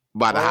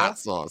by the hot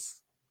sauce.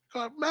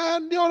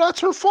 Man, that's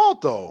her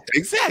fault though.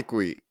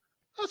 Exactly.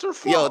 That's her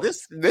fault. Yo,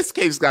 this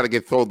case got to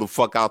get thrown the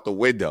fuck out the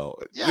window.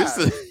 Yeah.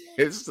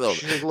 This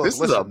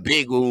is a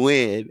big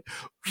win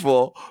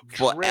for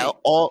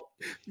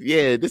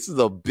this is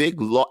a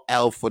big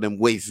L for them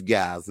waist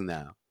guys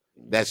now.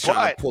 That's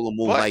trying to pull a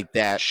move like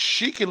that.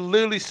 She can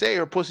literally say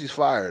her pussy's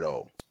fire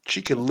though.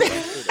 She can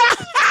literally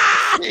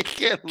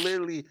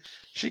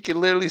she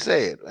can literally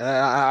say it. And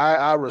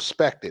I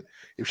respect it.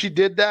 If she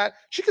did that,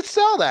 she could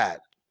sell that.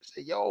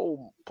 Say,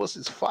 yo,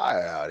 pussy's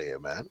fire out here,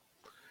 man.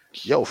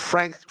 Yo,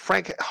 Frank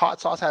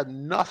hot sauce had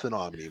nothing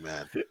on me,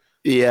 man.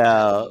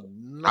 Yeah.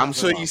 I'm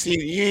sure you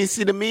didn't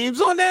see the memes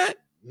on that?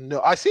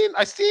 No, I seen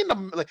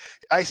them, like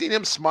I seen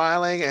him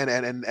smiling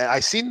and I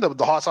seen the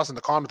hot sauce in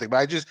the condom thing, but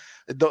I just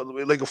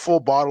like a full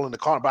bottle in the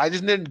condom, but I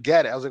just didn't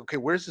get it. I was like, okay,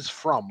 where's this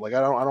from? Like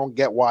I don't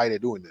get why they're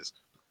doing this.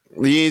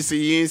 You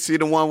didn't see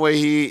the one where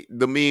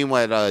the meme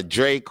with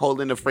Drake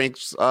holding the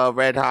Frank's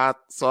red hot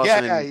sauce.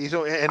 Yeah,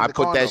 I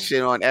put that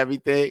shit on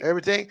everything.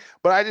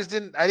 But I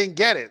didn't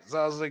get it. So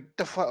I was like,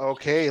 the fuck?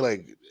 Okay,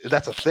 like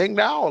that's a thing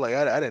now. Like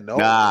I didn't know.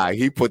 Nah,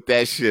 he put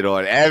that shit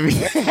on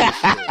everything.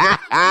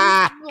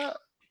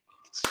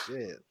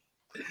 Shit.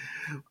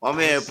 My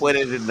man put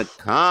it in the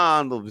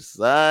condom,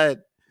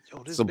 son.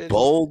 It's a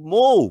bold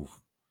move.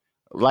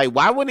 Like,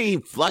 why wouldn't he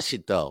flush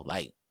it though?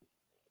 Like,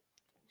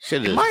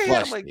 should have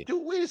flushed it.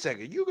 Dude, wait a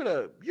second. You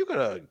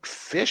gonna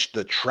fish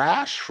the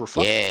trash for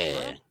fucking?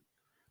 Yeah,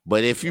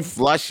 but if you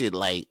flush it,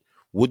 like,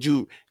 would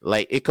you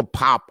like it could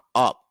pop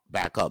up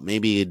back up?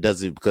 Maybe it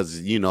doesn't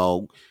because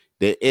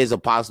there is a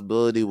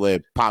possibility where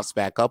it pops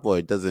back up or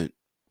it doesn't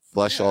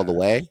flush all the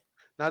way.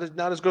 Now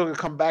this girl gonna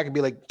come back and be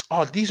like,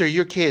 "Oh, these are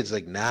your kids."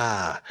 Like,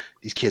 nah,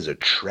 these kids are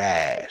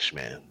trash,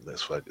 man.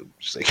 That's fucking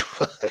just like,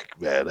 fuck,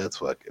 man. That's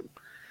fucking.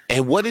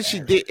 And what did she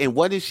did? And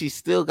what if she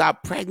still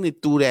got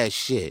pregnant through that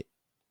shit?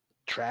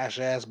 Trash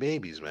ass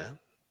babies, man.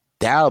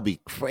 That would be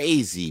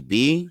crazy,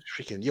 B.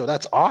 Freaking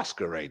that's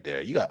Oscar right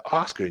there. You got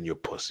Oscar in your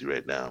pussy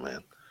right now,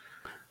 man.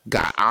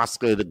 Got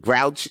Oscar the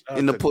Grouch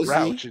in the pussy.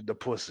 Grouch in the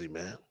pussy,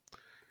 man.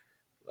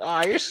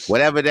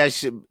 Whatever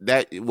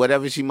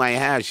whatever she might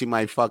have, she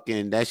might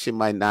fucking that shit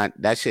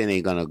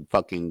ain't gonna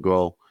fucking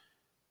grow.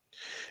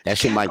 That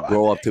shit might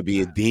grow up to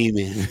be a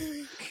demon.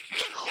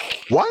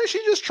 Why don't she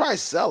just try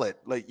sell it?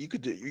 Like you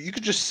could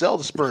just sell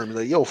the sperm.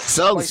 Like, yo,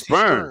 sell the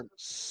sperm.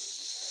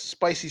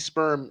 Spicy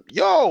sperm.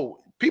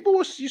 Yo, people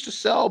used to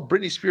sell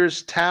Britney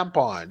Spears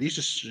tampon. They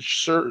used to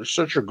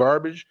search her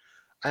garbage,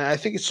 and I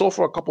think it sold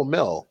for a couple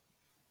mil.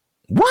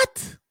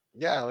 What?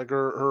 Yeah, like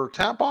her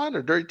tampon,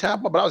 her dirty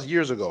tampon, but that was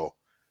years ago.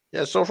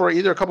 Yeah, so for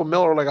either a couple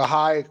mil or like a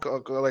high,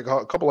 like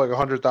a couple, like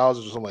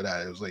 100,000 or something like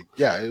that. It was like,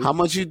 yeah. How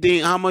much you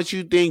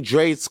think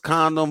Drake's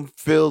condom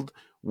filled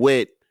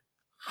with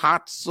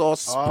hot sauce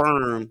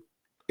sperm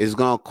is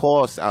gonna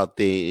cost out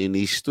there in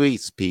these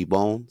streets,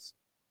 P-Bones?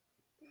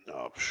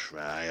 Oh,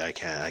 I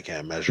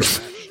can't measure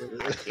that.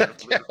 I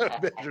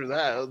can't measure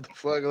that. What the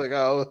fuck? Like,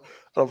 how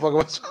the fuck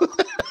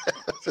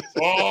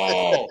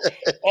oh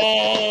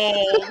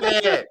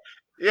man,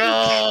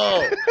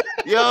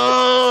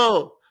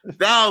 yo.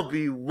 That would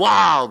be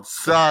wild,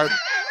 son.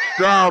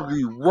 That would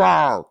be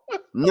wild.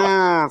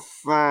 No,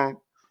 son.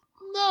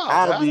 No,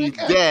 I'll be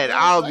dead.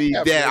 I'll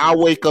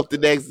wake up the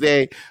next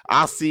day.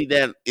 I'll see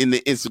that in the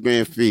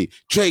Instagram feed.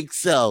 Drake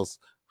sells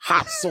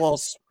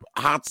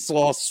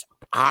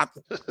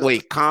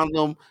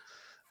condom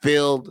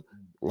filled,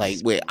 like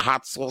with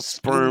hot sauce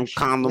sperm,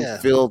 condom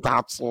filled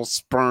hot sauce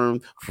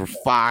sperm for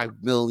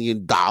 $5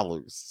 million.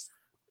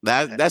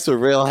 That's a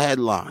real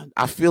headline.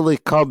 I feel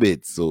it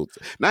coming. So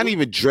not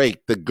even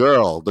Drake, the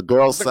girl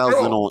sells it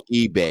on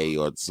eBay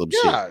or some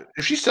shit. Yeah,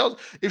 if she sells,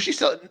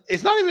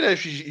 it's not even that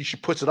she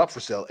puts it up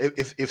for sale.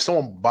 If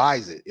someone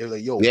buys it, it's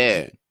like, yo,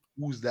 yeah,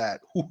 who's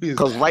that? Who is?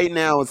 Because right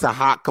now it's a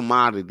hot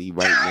commodity.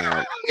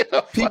 Right now,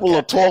 people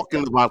are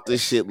talking about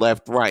this shit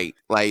left, right.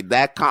 Like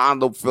that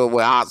condom filled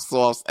with hot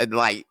sauce, and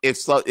like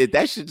if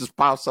that shit just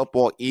pops up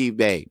on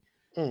eBay,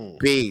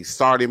 big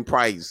starting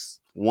price.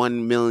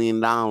 $1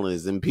 million,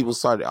 and people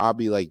started. I'll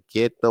be like,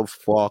 get the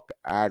fuck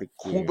out of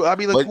here. I'll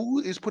be like,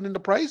 who is putting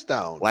the price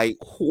down? Like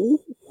who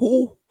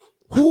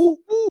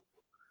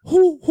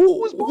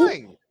is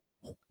buying?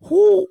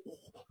 Who?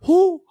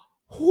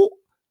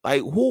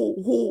 Like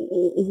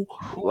who?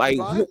 Like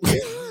who?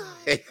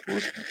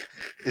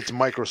 It's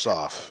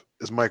Microsoft.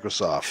 It's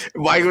Microsoft.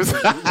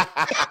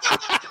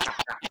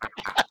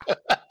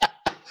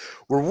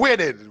 We're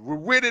winning. We're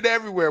winning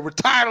everywhere. We're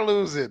tired of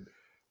losing.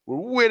 We're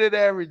winning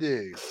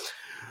everything.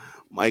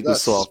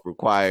 Microsoft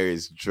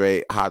requires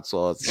Dre hot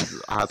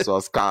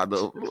sauce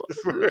condom.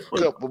 For a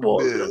couple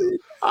mil.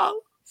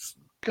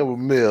 Couple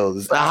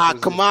mils. It's a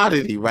hot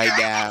commodity right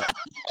now.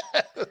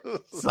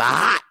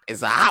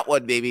 It's a hot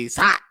one, baby. It's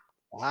hot.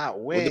 Wow,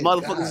 the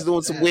motherfuckers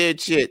doing some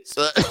weird shit.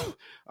 So,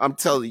 I'm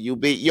telling you,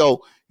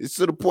 it's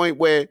to the point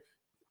where,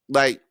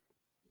 like,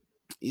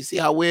 you see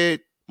how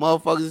weird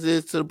motherfuckers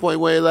is to the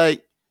point where,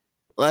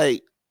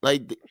 wait,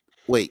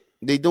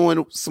 they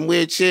doing some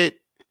weird shit.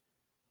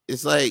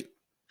 It's like,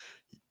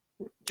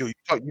 dude, you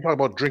talk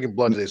about drinking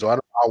blood today, so I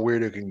don't know how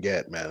weird it can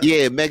get, man.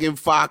 Yeah, Megan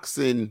Fox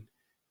and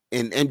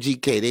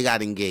MGK, they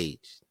got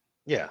engaged.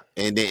 Yeah,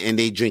 and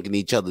they drinking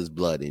each other's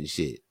blood and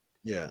shit.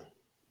 Yeah.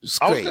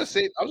 I was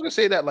gonna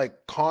say that like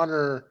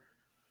Connor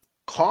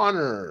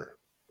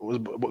was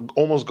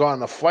almost got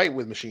in a fight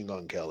with Machine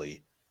Gun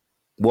Kelly.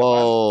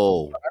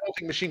 Whoa! I don't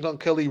think Machine Gun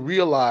Kelly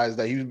realized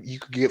that he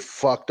could get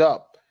fucked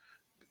up,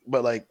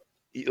 but like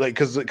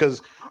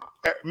because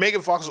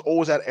Megan Fox is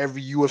always at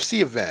every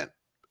UFC event,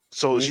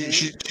 so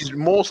she's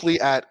mostly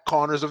at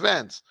Connor's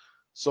events.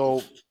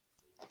 So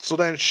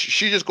then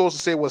she just goes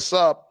to say what's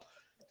up,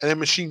 and then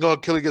Machine Gun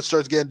Kelly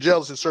starts getting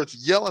jealous and starts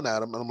yelling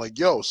at him, and I'm like,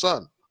 yo,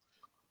 son.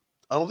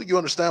 I don't think you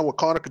understand what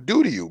Connor could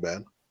do to you,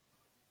 man.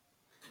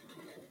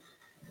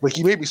 Like,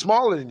 he may be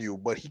smaller than you,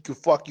 but he could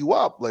fuck you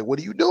up. Like, what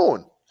are you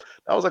doing?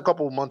 That was a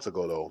couple of months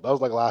ago, though. That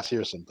was like last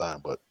year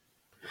sometime, but.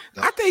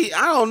 No. I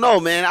don't know,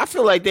 man. I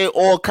feel like they're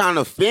all kind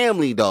of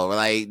family, though.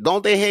 Like,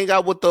 don't they hang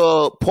out with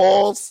the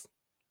Pauls?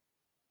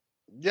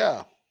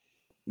 Yeah.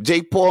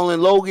 Jake Paul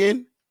and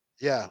Logan?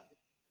 Yeah.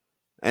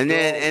 And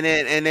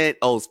then,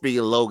 speaking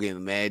of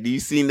Logan, man, do you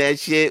seen that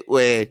shit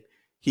where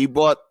he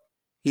bought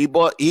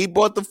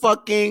the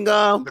fucking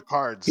the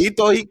cards. He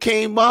thought he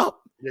came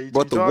up. Yeah,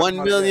 bought the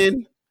 1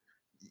 million.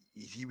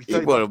 He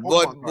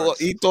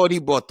thought he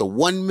bought the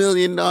 1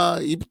 million.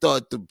 He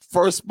thought the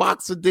first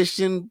box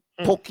edition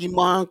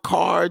Pokemon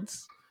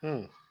cards.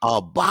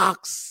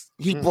 Box.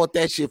 He bought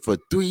that shit for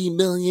 $3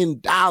 million.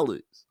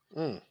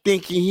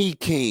 Thinking he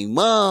came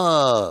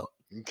up.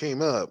 He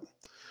came up,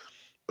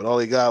 but all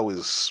he got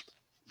was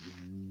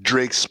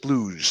Drake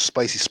Splooge,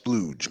 spicy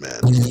splooge, man.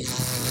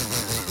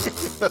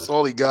 That's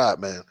all he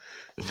got, man.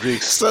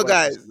 So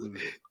got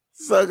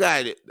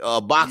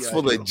a box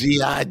full of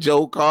G.I.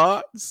 Joe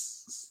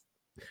cards.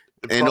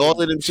 And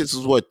all of them shits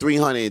was worth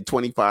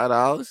 $325.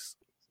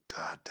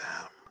 God damn.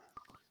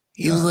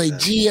 He was like,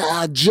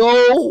 G.I.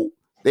 Joe.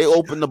 They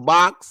opened the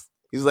box.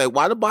 He's like,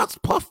 why the box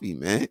puffy,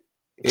 man?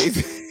 He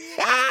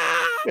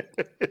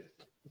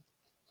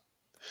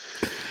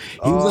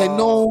was like,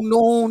 no.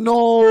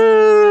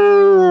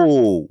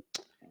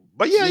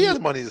 But yeah, he has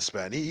money to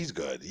spend. He's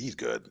good.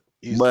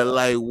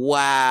 Like,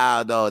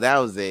 wow, though, that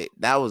was it.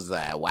 That was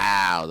like,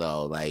 wow,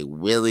 though, like,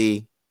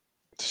 really,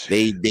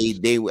 they.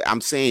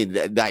 I'm saying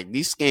that, like,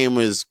 these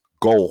scammers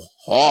go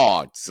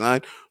hard,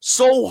 son,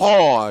 so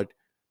hard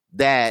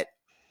that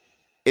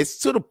it's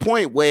to the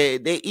point where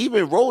they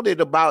even wrote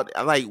it about,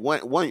 like,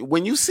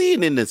 when you see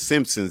it in The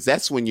Simpsons,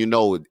 that's when you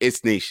know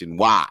it's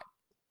nationwide.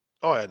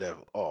 Oh yeah,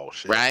 definitely. Oh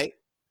shit, right?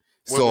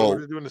 What are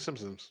they doing in The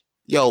Simpsons?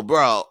 Yo,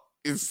 bro.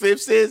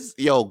 Simpsons,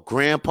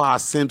 Grandpa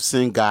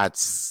Simpson got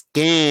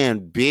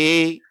scammed,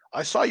 big.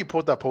 I saw you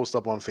put that post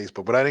up on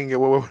Facebook, but I didn't get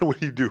what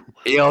did he do?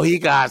 Yo, he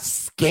got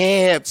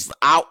scammed.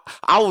 I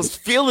was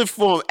feeling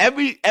for him.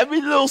 Every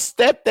little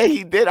step that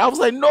he did, I was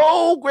like,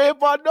 no,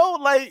 Grandpa, no.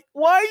 Like,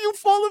 why are you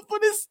falling for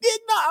this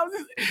shit? No,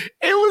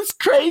 it was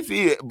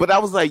crazy. But I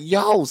was like,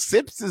 yo,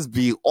 Simpsons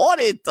be on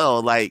it, though.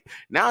 Like,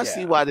 now I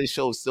see why this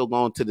show is still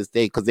going to this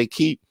day, because they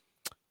keep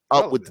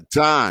up with the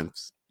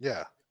times.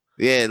 Yeah.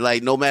 Yeah,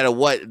 like no matter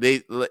what,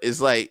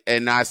 it's like,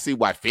 and I see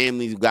why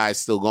Family Guy's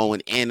still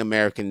going and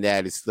American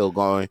Dad is still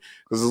going,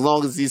 because as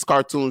long as these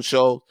cartoon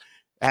shows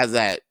has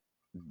that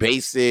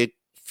basic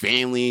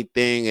family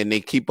thing and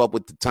they keep up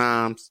with the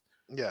times,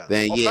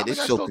 then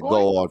this show could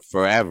go on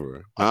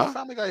forever. Huh?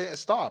 Family Guy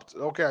stopped.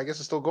 Okay, I guess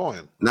it's still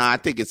going. Nah, I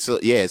think it's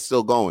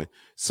still going.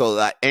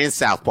 So and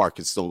South Park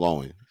is still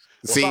going.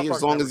 See,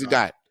 as long as you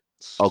got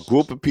a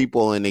group of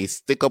people and they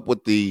stick up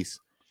with these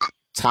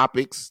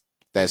topics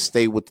that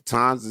stay with the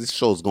times, this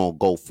show's gonna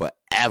go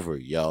forever,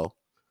 yo.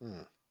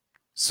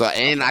 So,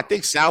 and I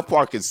think South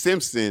Park and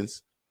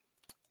Simpsons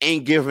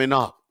ain't giving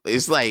up.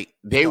 It's like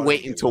they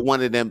waiting till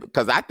one of them,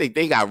 because I think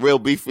they got real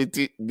beef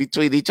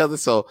between each other.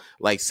 So,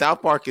 like,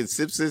 South Park and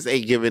Simpsons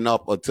ain't giving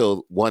up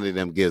until one of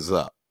them gives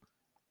up.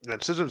 Yeah,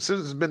 Simpsons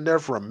has been there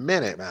for a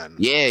minute, man.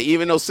 Yeah,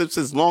 even though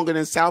Simpsons longer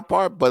than South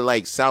Park, but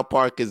like South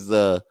Park is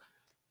them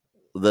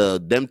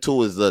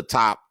two is the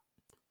top.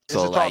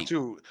 So it's the top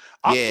two.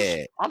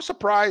 I'm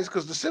surprised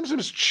because the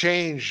Simpsons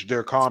changed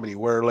their comedy,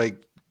 where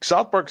like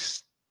South Park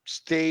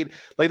stayed,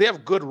 like, they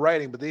have good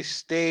writing, but they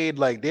stayed,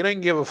 like, they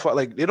didn't give a fuck,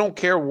 like, they don't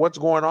care what's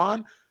going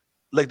on.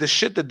 Like, the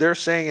shit that they're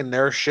saying in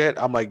their shit,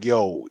 I'm like,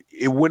 yo,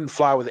 it wouldn't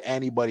fly with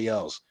anybody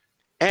else.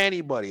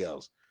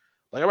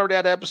 Like I remember they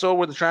had the episode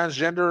where the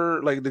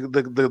transgender, like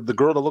the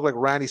girl that looked like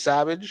Randy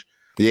Savage.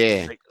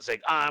 Yeah. It's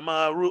like I'm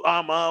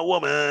a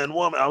woman.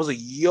 I was like,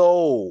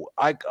 yo,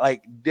 I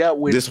like that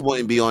would This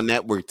wouldn't be on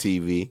network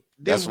TV.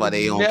 That's why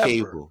they on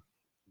cable.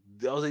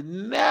 I was like,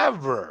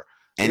 never.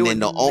 And then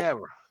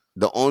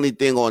the only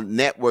thing on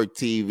network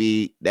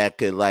TV that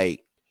could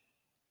like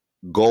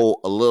go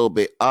a little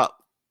bit up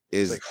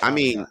is, like, I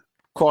mean, of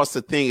course,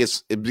 the thing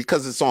is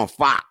because it's on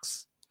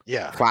Fox.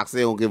 Yeah, Fox,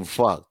 they don't give a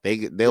fuck.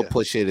 They'll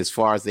push it as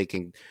far as they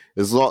can.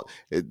 As long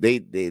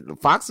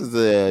Fox is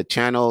a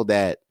channel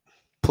that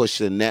push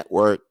the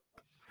network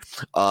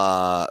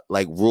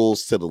like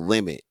rules to the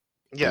limit.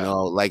 Yeah, you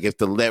know, like if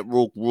the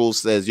network rule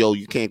says, yo,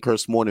 you can't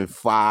curse more than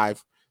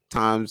 5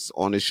 times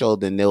on the show,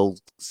 then they'll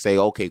say,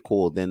 okay,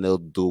 cool. Then they'll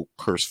do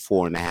curse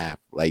 4.5.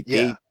 Like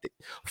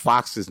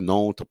Fox is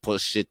known to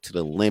push shit to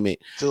the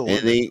limit,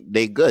 and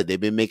they good. They've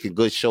been making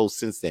good shows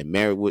since then.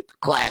 Married with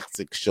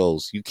classic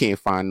shows you can't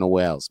find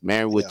nowhere else.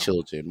 Married with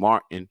Children,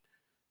 Martin,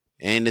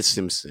 and The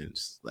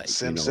Simpsons. Like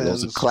Simpsons, you know,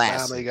 those are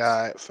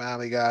classics.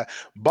 Family Guy.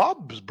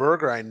 Bob's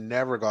Burger, I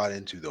never got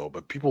into though,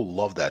 but people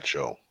love that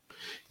show.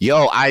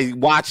 Yo, I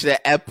watched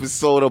the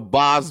episode of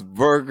Bob's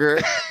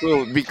Burger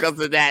because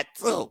of that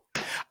too.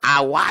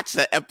 I watched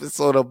the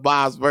episode of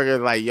Bob's Burger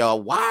like, yo,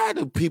 why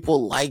do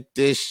people like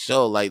this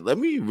show? Like, let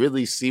me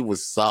really see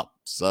what's up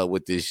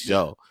with this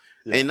show.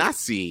 Yeah. And I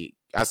see.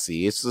 It's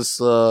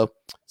just it's a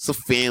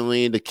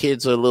family. The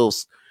kids are a little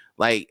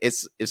like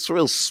it's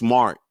real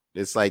smart.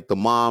 It's like the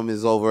mom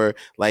is over,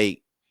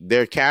 like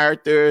their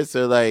characters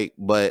are like,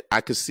 but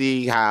I could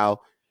see how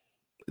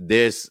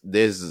there's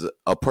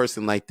a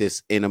person like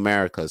this in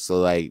America. So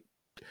like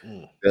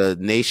the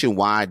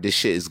nationwide, this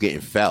shit is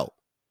getting felt.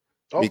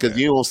 Okay. Because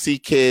you don't see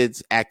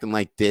kids acting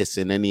like this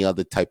in any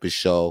other type of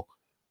show.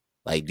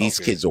 Like these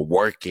kids are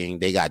working,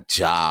 they got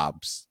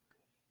jobs.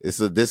 This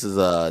is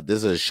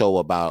a show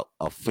about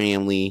a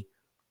family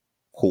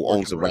who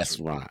owns a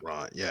restaurant.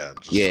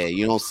 Yeah,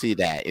 you don't see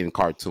that in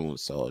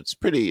cartoons, so it's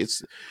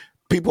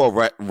people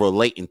are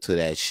relating to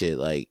that shit.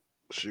 Like,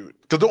 shoot,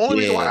 because the only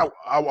reason why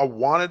I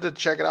wanted to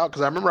check it out,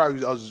 because I remember I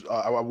was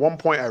at one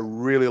point I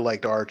really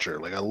liked Archer.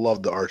 Like I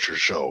loved the Archer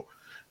show,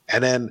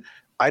 and then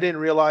I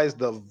didn't realize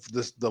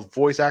the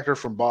voice actor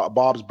from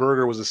Bob's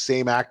Burger was the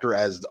same actor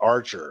as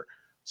Archer.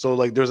 So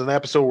like there's an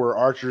episode where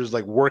Archer's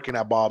like working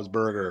at Bob's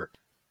Burger,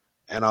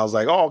 and I was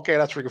like, oh, okay,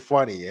 that's freaking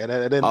funny. And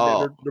then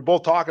they're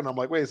both talking. I'm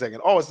like, wait a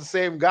second. Oh, it's the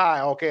same guy.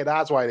 Okay,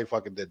 that's why they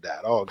fucking did that.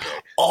 Oh, okay.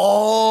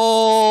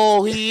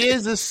 Oh, he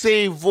is the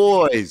same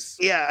voice.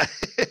 Yeah.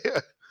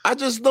 I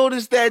just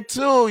noticed that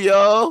too,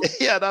 yo.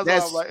 Yeah,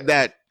 that's like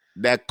that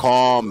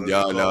calm,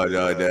 yo, no,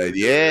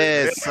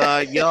 yes,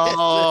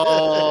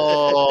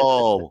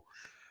 yo.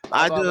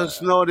 I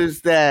just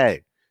noticed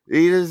that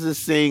he is the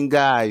same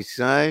guy,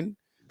 son.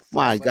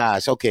 My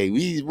gosh, okay,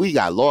 we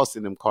got lost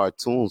in them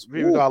cartoons.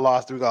 We got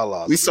lost.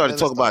 We started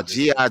talking about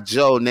G.I.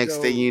 Joe. Next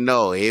thing you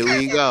know, here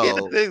we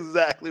go.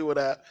 Exactly what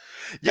happened.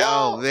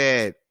 Yo,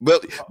 man,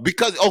 but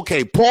because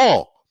Logan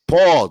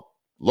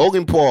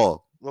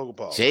Paul.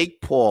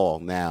 Jake Paul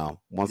now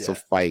wants to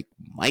fight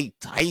Mike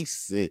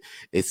Tyson.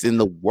 It's in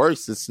the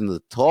works. It's in the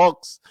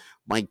talks.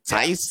 Mike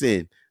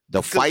Tyson,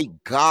 the fight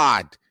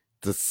god,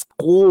 the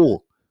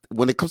school.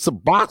 When it comes to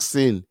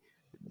boxing,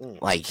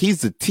 like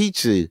he's a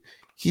teacher.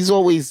 He's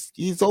always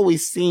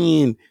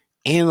seeing,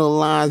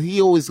 analyze.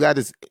 He always got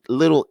his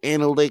little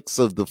analytics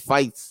of the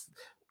fights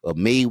of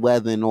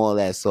Mayweather and all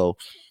that. So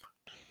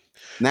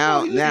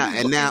now, he's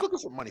looking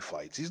for money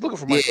fights. He's looking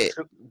for money fights.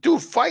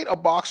 Dude, fight a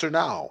boxer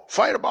now.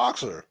 Fight a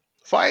boxer.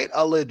 Fight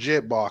a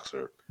legit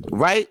boxer.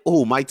 Right?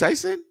 Oh, Mike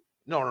Tyson?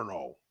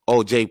 No.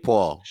 Oh, Jake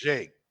Paul.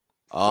 Jake.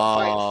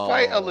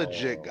 Fight a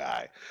legit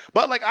guy.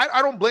 But like,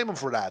 I don't blame him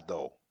for that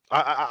though.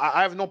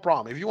 I have no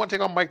problem. If you want to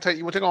take on Mike Tyson,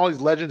 you want to take on all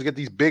these legends, get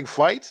these big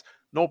fights,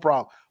 no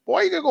problem. But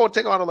why are you gonna go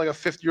take on like a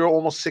 50-year-old,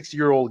 almost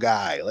 60-year-old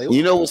guy? Like,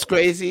 you know what's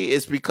crazy?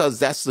 It's because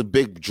that's the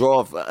big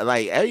draw.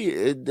 Like,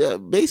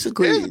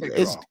 basically,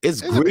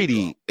 it's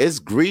greedy. It's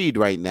greed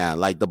right now.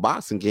 Like the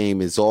boxing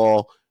game is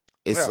all.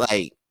 It's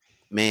like,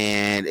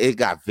 man, it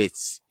got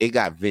Vince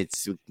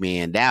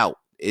McMahon out.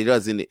 It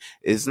doesn't.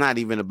 It's not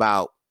even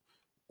about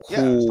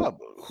who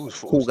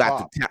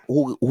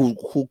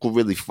could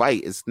really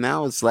fight.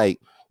 It's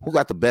like who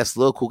got the best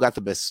look, who got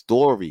the best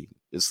story.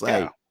 It's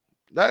like.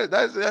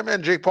 That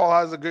man Jake Paul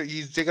has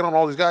he's taking on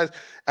all these guys.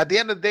 At the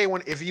end of the day,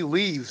 if he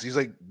leaves, he's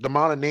like the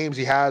amount of names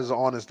he has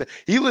on his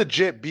he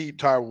legit beat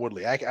Tyron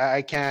Woodley.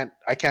 I can't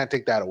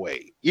take that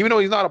away. Even though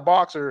he's not a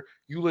boxer,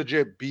 you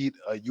legit beat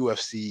a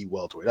UFC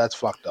welterweight. That's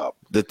fucked up.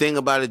 The thing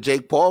about a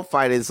Jake Paul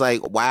fight is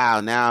like, wow,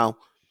 now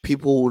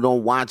people who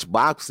don't watch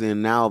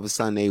boxing, now all of a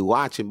sudden they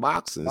watching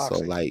boxing. So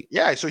like,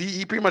 so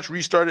he pretty much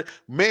restarted.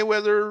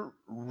 Mayweather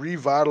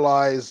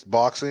revitalized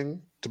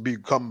boxing to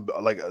become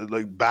like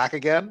back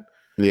again.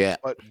 Yeah,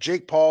 but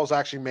Jake Paul's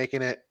actually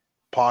making it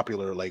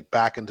popular, like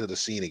back into the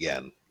scene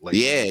again. Like,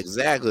 yeah,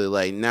 exactly.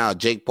 Like now,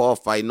 Jake Paul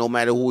fight, no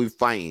matter who he's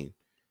fighting.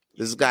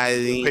 This guy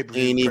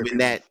ain't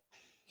even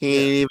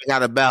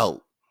got a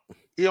belt.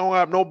 He don't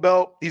have no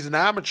belt. He's an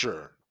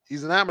amateur.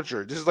 This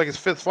is like his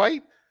 5th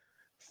fight.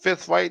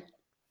 fifth fight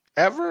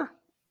ever.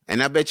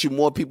 And I bet you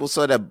more people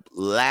saw the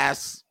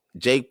last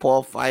Jake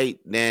Paul fight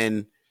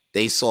than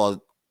they saw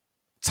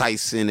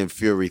Tyson and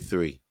Fury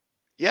 3.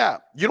 Yeah,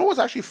 you know what's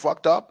actually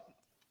fucked up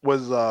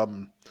was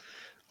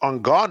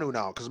Ngannou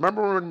now, because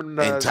remember when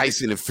And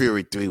Tyson and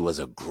Fury 3 was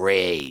a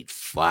great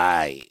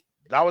fight.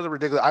 that was a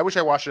ridiculous. I wish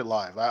I watched it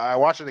live. I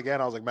watched it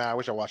again. I was like, man, I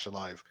wish I watched it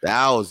live.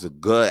 That was a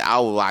good. I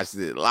watched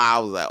it live. I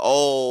was like,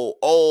 oh.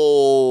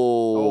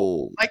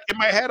 Like in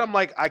my head, I'm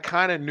like, I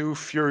kind of knew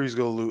Fury's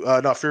gonna lose.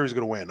 No, Fury's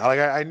gonna win. Like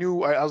I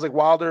knew. I was like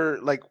Wilder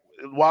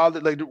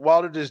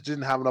just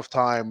didn't have enough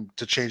time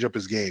to change up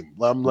his game.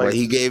 I'm like, But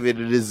he gave it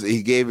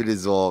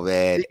his all,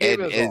 man.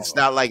 And it's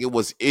not like it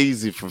was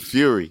easy for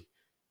Fury.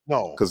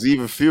 No, because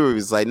even Fury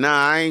was like,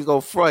 nah, I ain't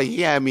gonna front.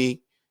 He had me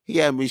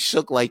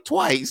shook like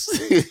twice.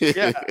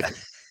 yeah.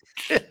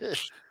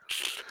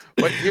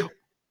 but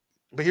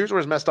here's where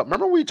it's messed up.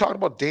 Remember we talked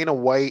about Dana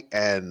White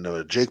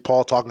and Jake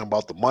Paul talking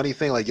about the money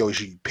thing, like, yo, you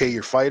should pay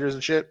your fighters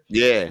and shit.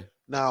 Yeah.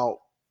 Now,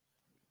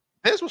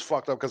 this was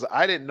fucked up because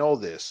I didn't know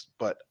this,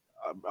 but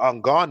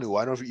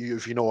Ngannou, I don't know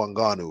if you know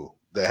Ngannou,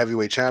 the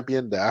heavyweight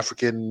champion, the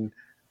African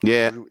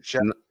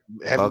heavyweight.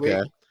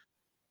 Okay.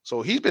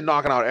 So he's been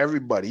knocking out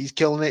everybody. He's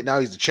killing it. Now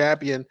he's the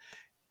champion.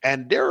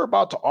 And they're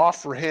about to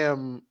offer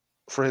him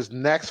for his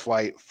next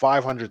fight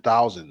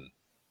 $500,000,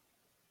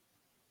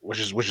 which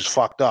is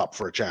fucked up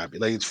for a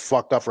champion. Like, it's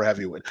fucked up for a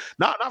heavyweight.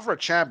 Not for a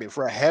champion,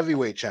 for a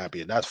heavyweight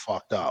champion. That's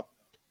fucked up.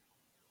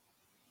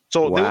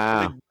 So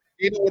wow.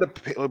 They would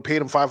have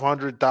paid him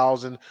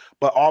 $500,000,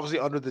 but obviously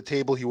under the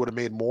table he would have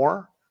made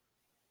more.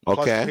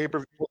 Okay.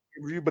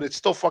 Pay-per-view, but it's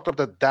still fucked up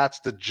that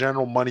that's the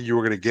general money you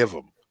were going to give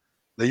him.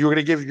 That you were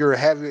going to give your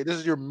heavyweight. This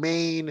is your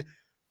main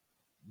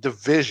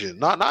division,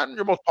 not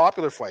your most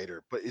popular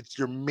fighter, but it's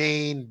your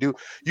main dude.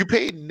 You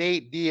paid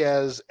Nate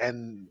Diaz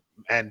and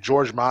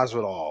George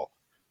Masvidal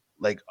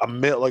like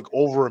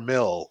over $1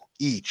 million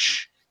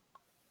each,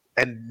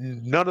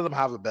 and none of them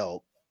have a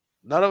belt.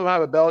 None of them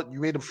have a belt. You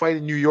made them fight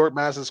in New York,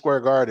 Madison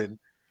Square Garden,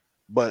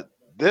 but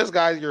this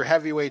guy's your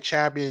heavyweight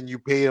champion. You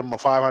paid him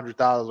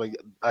 $500,000. Like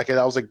I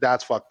was like,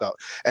 that's fucked up.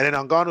 And then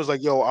Ngannou's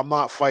like, yo, I'm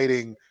not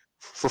fighting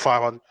for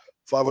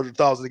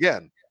 $500,000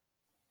 again.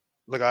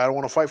 Like, I don't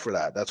want to fight for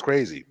that. That's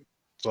crazy.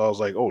 So I was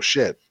like, oh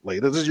shit.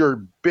 Like, this is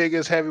your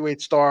biggest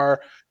heavyweight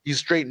star. He's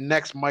straight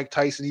next Mike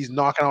Tyson. He's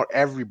knocking out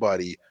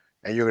everybody,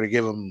 and you're gonna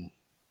give him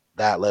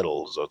that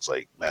little. So it's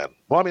like, man.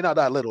 Well, I mean, not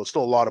that little. It's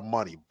still a lot of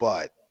money,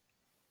 but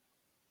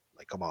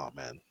like, come on,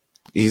 man.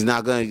 He's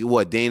not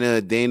gonna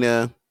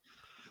Dana.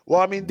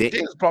 Well, I mean,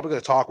 Dana's probably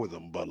gonna talk with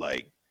him, but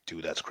like,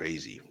 dude, that's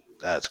crazy.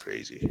 That's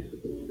crazy.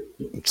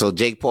 So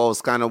Jake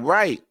Paul's kind of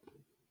right.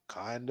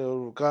 Kind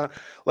of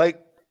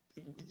like.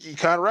 You're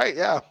kind of right,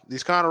 yeah.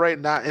 He's kind of right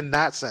in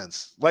that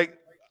sense. Like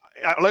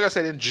I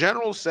said, in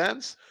general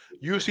sense,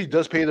 UFC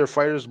does pay their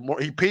fighters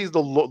more. He pays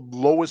the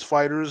lowest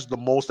fighters the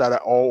most out of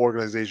all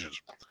organizations.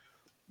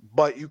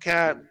 But you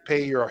can't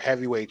pay your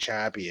heavyweight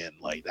champion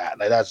like that.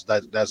 Like that's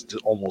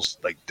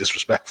almost like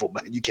disrespectful,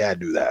 man. You can't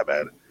do that,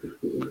 man.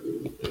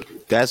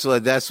 That's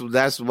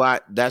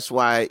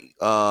why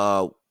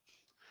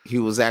he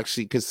was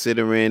actually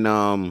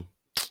considering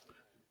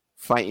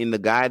fighting the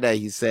guy that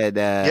he said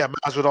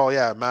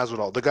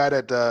Masvidal, the guy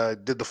that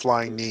did the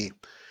flying knee.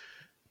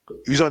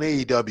 He was on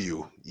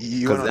AEW.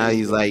 Because now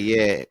he's like,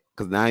 yeah.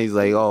 Because now he's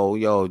like, oh,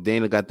 yo,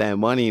 Dana got that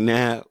money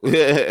now.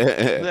 Like,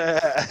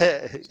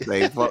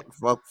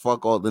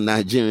 fuck all the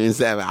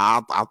Nigerians.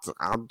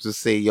 I'll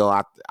just say, yo,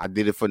 I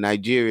did it for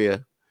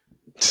Nigeria.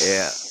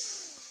 Yeah,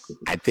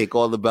 I take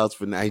all the belts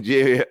for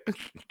Nigeria.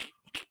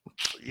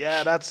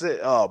 Yeah, that's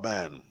it. Oh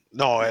man.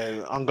 No,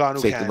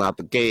 Ngannou can't. About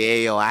the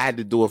KAO. I had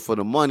to do it for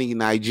the money.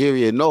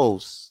 Nigeria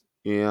knows,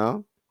 you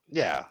know.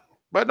 Yeah,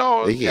 but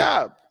no,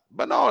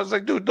 but no. It's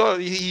like, dude,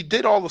 he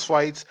did all those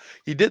fights.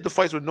 He did the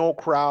fights with no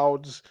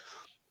crowds.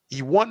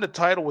 He won the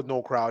title with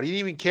no crowd. He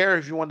didn't even care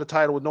if he won the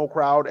title with no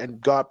crowd and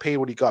got paid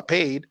what he got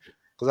paid,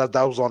 because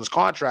that was on his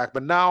contract.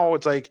 But now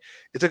it's like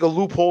a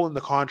loophole in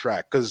the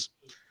contract, because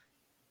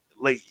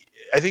like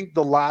I think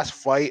the last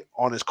fight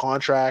on his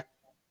contract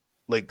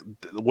like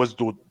was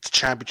the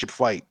championship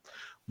fight.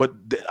 But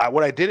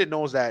what I didn't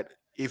know is that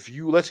if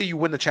let's say you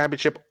win the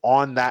championship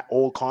on that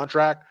old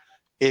contract,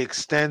 it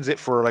extends it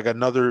for like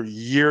another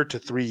year to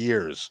 3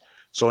 years.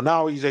 So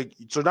now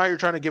now you're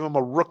trying to give him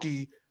a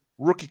rookie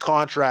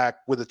contract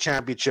with a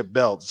championship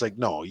belt. It's like,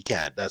 no, you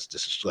can't. That's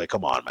just like,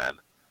 come on, man.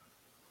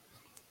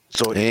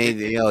 So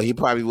he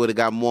probably would have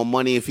got more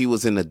money if he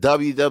was in the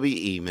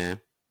WWE, man.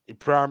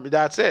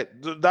 That's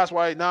it. That's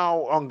why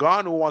now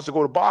Ngannou wants to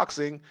go to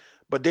boxing.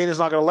 But Dana's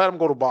not going to let him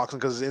go to boxing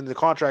because in the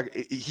contract,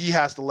 he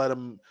has to let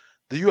him.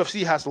 The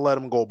UFC has to let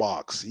him go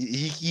box.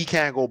 He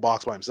can't go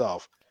box by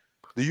himself.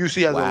 The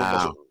UFC has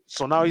wow.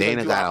 So now he's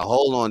Dana got a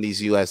hold on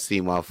these UFC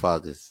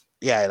motherfuckers.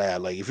 Yeah,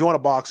 like if you want to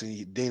box,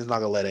 Dana's not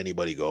going to let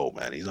anybody go,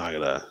 man. He's not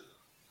going to.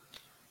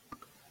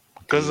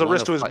 Because it's a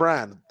risk to his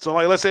brand. So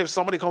like, let's say if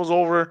somebody comes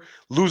over,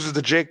 loses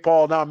to Jake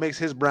Paul, now it makes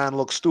his brand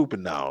look stupid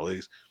now.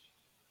 It's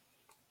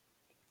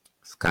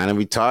kind of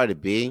retarded,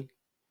 B.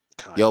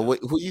 Yo,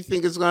 who you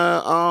think is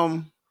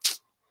gonna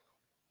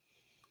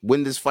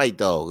win this fight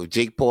though? If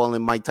Jake Paul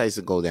and Mike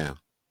Tyson go down,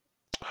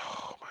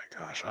 Oh my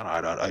gosh,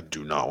 I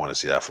do not want to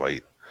see that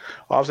fight.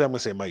 Obviously, I'm gonna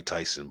say Mike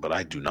Tyson, but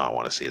I do not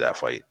want to see that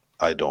fight.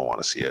 I don't want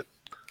to see it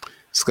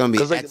it's gonna be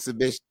because like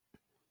exhibition.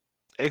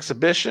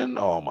 exhibition.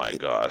 Oh my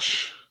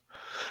gosh.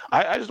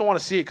 I just don't want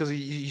to see it because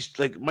he's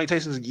like Mike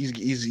Tyson's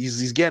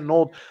he's getting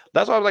old.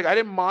 That's why I was like I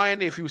didn't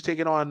mind if he was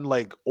taking on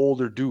like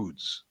older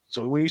dudes.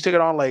 So when he's taking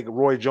on like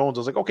Roy Jones,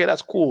 I was like, okay,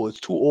 that's cool. It's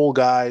two old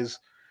guys,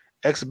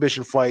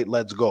 exhibition fight,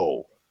 let's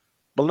go.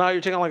 But now you're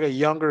taking like a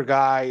younger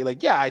guy.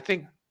 Like, yeah, I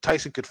think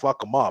Tyson could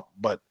fuck him up,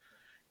 but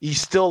he's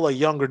still a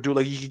younger dude.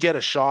 Like, you could get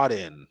a shot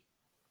in.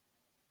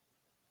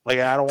 Like,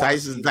 I don't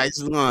want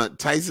to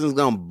Tyson's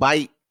gonna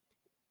bite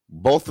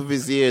both of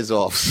his ears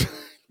off.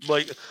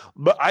 like,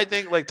 but I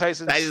think like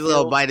Tyson's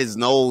gonna bite his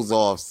nose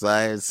off,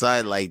 son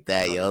like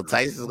that, yo.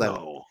 Tyson's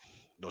gonna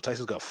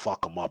Tyson's gonna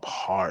fuck him up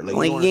hard.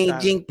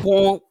 Like, Jake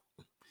Paul,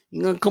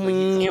 you gonna come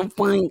in and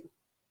fight.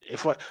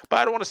 But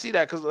I don't want to see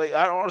that because like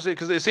I don't want to see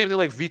because the same thing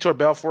like Vitor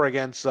Belfort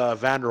against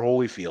Vander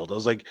Holyfield. I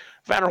was like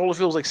Vander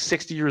Holyfield was like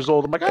 60 years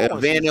old. I'm like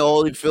Vander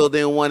Holyfield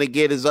didn't want to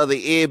get his other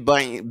ear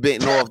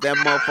bitten off. That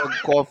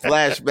motherfucker called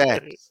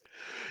flashbacks.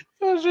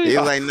 He was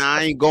like, nah,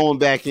 I ain't going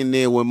back in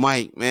there with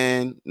Mike,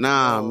 man.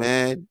 Nah,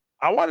 man.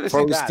 I wanted to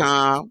see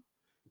that.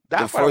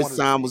 The first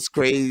time was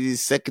crazy.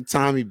 Second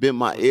time he bit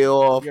my ear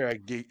off. Yeah,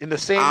 in the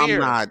same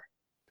ear. I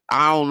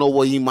don't know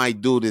what he might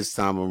do this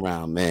time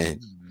around, man.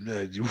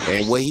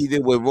 And what he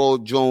did with Roy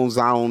Jones,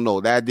 I don't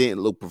know. That didn't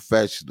look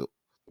professional.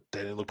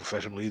 That didn't look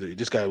professional either.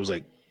 This guy was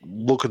like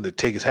looking to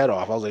take his head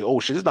off. I was like, oh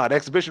shit, it's not an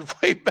exhibition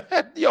fight,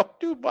 man. Yo,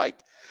 dude, Mike.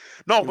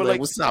 No, but like,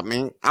 what's up,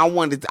 man? I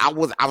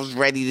was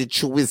ready to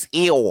chew his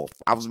ear off.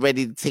 I was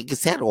ready to take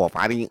his head off.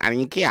 I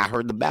didn't care. I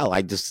heard the bell.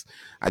 I'm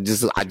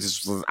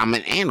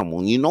an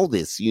animal. You know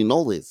this.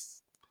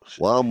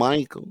 Well,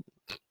 Michael.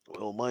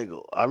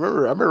 I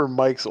remember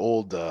Mike's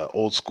old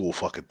school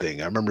fucking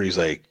thing. I remember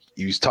he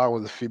was talking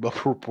with a female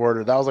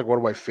reporter. That was like one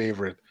of my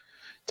favorite.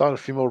 Talking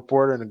to a female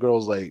reporter, and the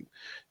girl's like,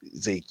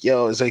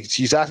 yo, it's like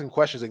she's asking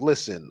questions like,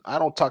 listen, I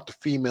don't talk to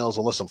females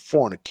unless I'm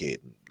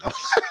fornicating.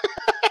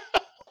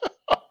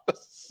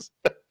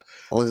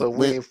 So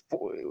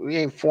we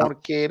ain't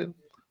fornicating.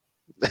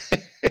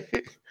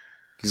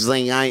 He's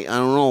like, I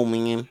don't know,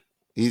 man.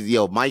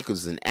 Mike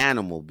was an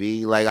animal,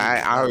 B. Like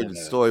I heard the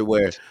story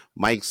where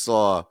Mike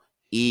saw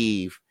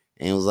Eve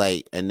and was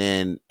like, and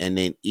then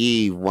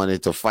Eve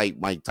wanted to fight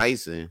Mike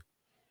Tyson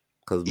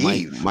because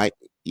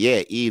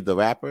Eve the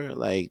rapper,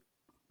 like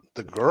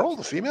the girl,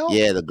 the female,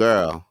 the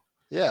girl,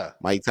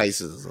 Mike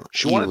Tyson.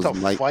 She wanted to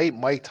fight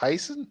Mike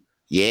Tyson.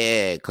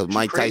 Yeah, because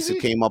Mike Tyson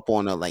came up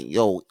on her like,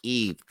 yo,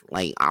 Eve,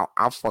 like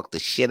I'll fuck the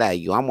shit out of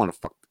you. I want to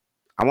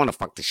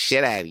fuck the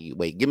shit out of you.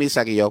 Wait, give me a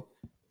second, yo.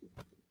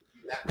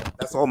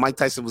 That's all Mike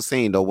Tyson was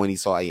saying though when he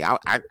saw you. I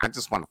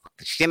just want to fuck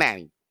the shit out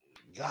of you.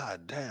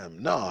 God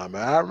damn, no,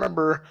 man. I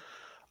remember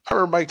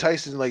Mike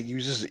Tyson like he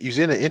was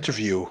in an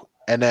interview,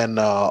 and then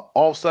all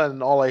of a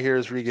sudden, all I hear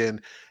is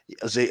Regan.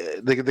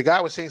 The guy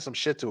was saying some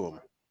shit to him,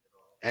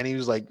 and he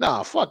was like,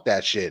 "Nah, fuck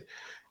that shit."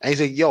 And he's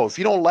like, "Yo, if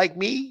you don't like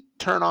me,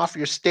 turn off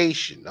your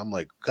station." I'm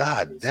like,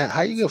 God damn,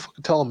 how you gonna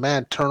fucking tell a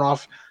man turn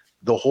off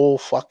the whole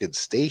fucking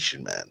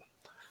station, man?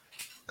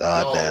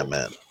 God damn,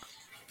 man.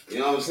 You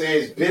know what I'm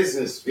saying? It's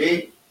business,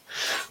 B.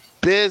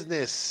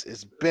 Business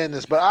is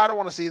business, but I don't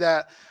want to see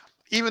that.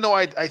 Even though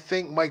I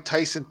think Mike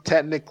Tyson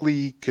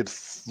technically could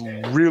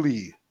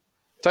really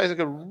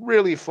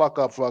fuck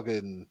up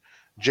fucking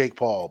Jake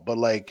Paul, but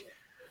like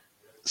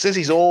since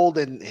he's old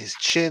and his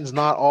chin's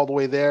not all the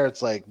way there,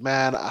 it's like,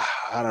 man,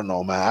 I don't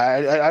know,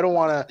 man. I don't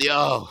want to.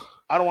 Yo,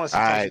 I don't want to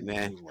see. All right,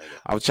 man.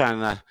 I'm trying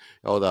to.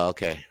 Hold on,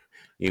 okay.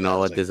 You know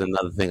what? There's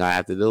another thing I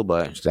have to do,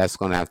 but that's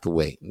gonna have to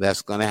wait.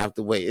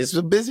 It's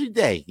a busy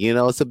day. You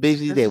know, it's a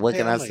busy day. What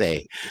can I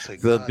say? It's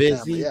a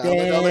busy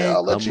day.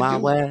 I'll let you do.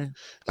 I'm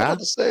about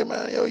to say,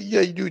 man. Yo,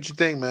 you do what you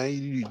think, man.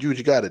 You do what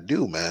you got to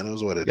do, man. It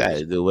was what it is.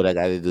 Gotta do what I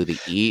got to do to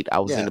eat. I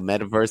was in the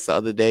metaverse the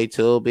other day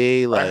too,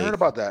 B. Like, I heard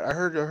about that. I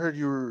heard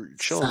you were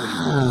chilling.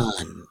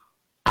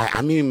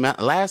 I mean,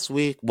 last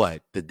week,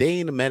 the day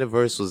in the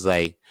metaverse was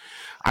like.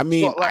 I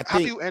mean, how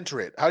do you enter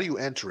it?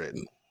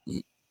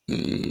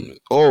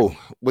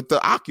 With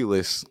the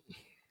Oculus.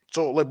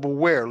 So, like, but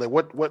where? Like,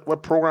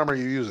 what program are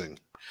you using?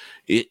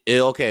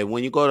 Okay,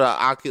 when you go to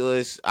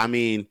Oculus, I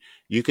mean,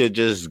 you could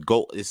just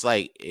go. It's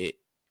like to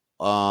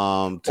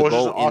go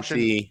and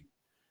see.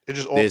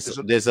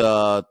 There's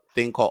a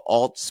thing called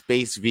Alt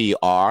Space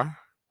VR.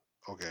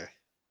 Okay,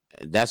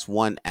 that's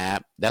one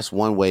app. That's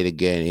one way to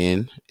get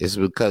in. It's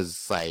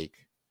because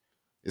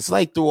it's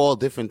like through all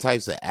different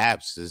types of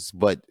apps. It's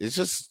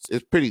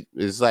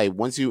like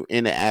once you're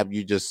in the app,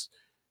 you just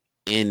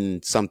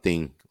in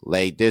something.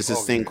 Like there's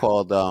this thing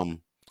called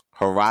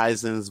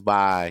Horizons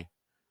by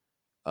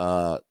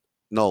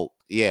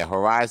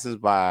Horizons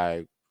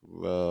by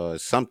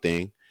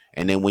something,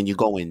 and then when you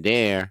go in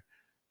there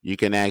you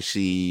can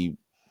actually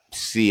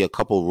see a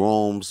couple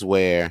rooms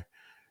where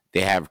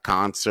they have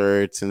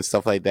concerts and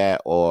stuff like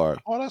that. Or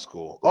that's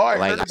cool.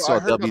 I saw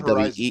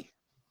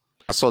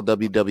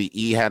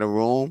WWE had a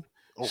room.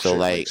 Oh So shit!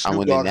 like Like I Snoop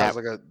went in Dogg that. has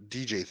like a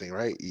DJ thing,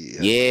 right?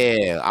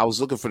 Yeah, I was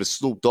looking for the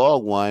Snoop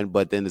Dogg one,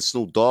 but then the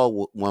Snoop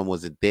Dogg one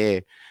wasn't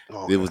there.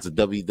 Oh, There okay. was the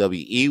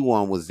WWE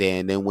one was there,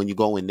 and then when you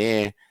go in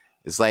there,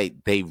 it's like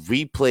they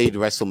replayed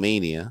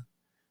WrestleMania,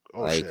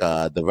 Oh like shit.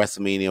 the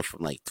WrestleMania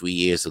from like 3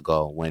 years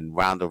ago when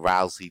Ronda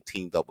Rousey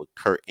teamed up with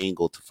Kurt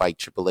Angle to fight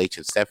Triple H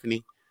and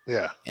Stephanie,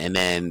 Yeah. and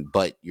then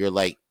but you're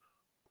like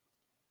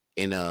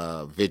in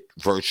a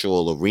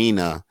virtual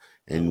arena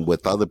and Mm.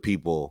 with other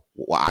people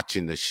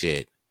watching the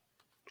shit.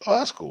 Oh,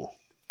 that's cool.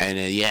 And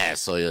then yeah,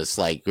 so it's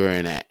like you're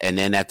in that, and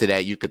then after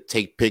that you could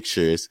take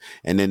pictures,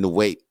 and then the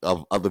weight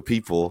of other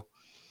people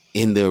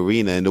in the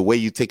arena, and the way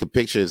you take a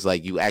picture is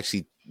like you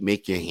actually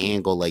make your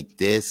hand go like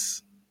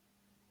this,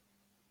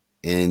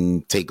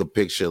 and take a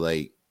picture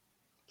like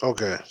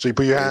Okay, so you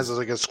put your hands this. as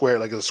like a square,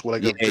 like Yeah,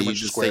 a pretty you much a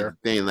just take square.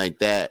 the thing like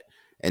that,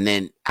 and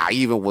then I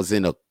even was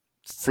in a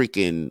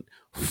freaking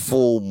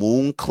full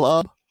moon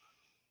club,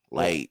 Oh.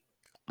 like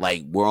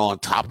we're on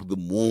top of the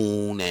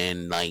moon,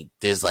 and like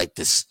there's like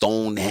this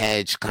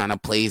Stonehenge kind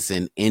of place,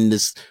 and in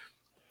this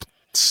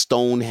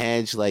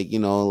Stonehenge, like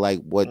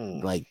like what,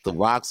 Mm. like the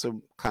rocks are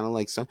kind of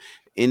like some.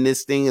 In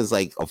this thing is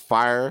like a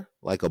fire,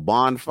 like a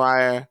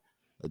bonfire,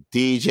 a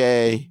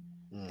DJ,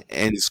 Mm.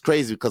 and it's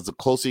crazy because the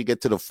closer you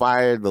get to the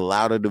fire, the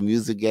louder the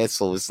music gets.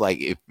 So it's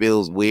like it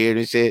feels weird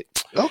and shit.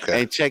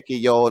 Okay. And check it,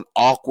 yo, an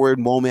awkward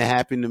moment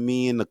happened to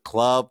me in the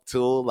club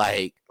too.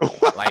 Like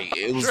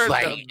it was Sure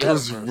like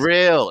does it that, was bro.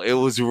 real. It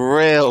was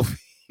real.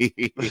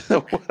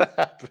 What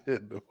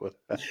happened? What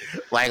happened?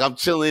 Like I'm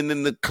chilling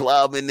in the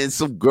club, and then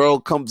some girl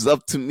comes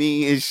up to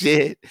me and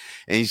shit,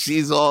 and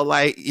she's all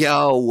like,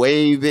 "Yo,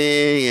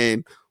 waving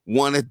and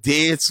want to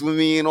dance with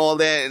me and all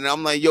that." And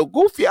I'm like, "Yo,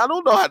 Goofy, I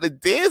don't know how to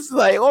dance."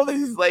 Like all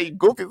these, like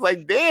Goofy's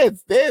like,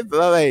 "Dance, dance."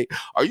 And I'm like,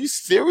 "Are you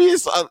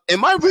serious?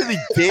 Am I really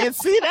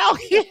dancing out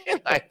here?"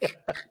 Like,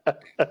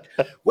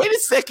 wait a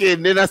second.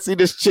 And then I see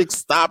this chick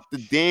stop the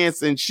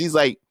dance, and she's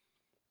like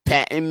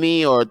patting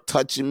me or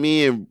touching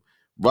me and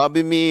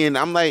rubbing me, and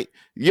I'm like,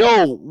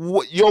 yo,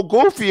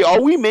 Goofy, are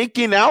we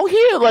making out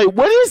here? Like,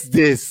 what is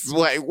this?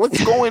 Like,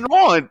 what's going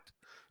on?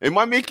 Am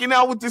I making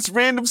out with this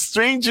random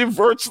stranger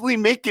virtually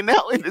making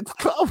out in the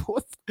club?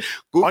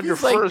 On your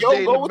Goofy's like, first yo, day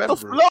in the go with the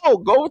metaverse. flow.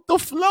 Go with the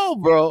flow,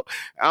 bro.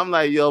 I'm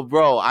like, yo,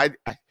 bro,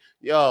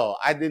 yo,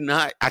 I did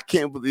not, I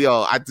can't believe,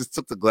 yo, I just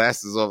took the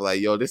glasses off, like,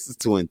 yo, this is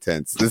too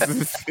intense. This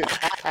is.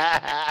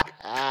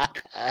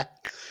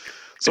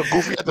 So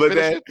Goofy had to But finish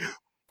then,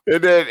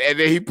 it. and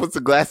then he puts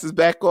the glasses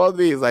back on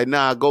me. He's like,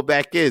 "Nah, go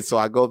back in." So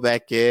I go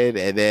back in,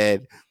 and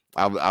then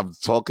I'm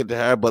talking to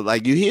her, but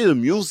like you hear the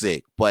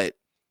music, and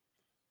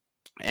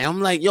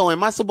I'm like, "Yo,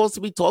 am I supposed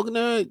to be talking to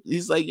her?"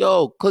 He's like,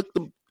 "Yo, click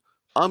the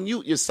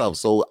unmute yourself."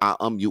 So I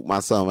unmute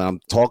myself, and I'm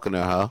talking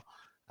to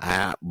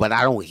her, but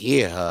I don't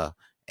hear her.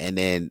 And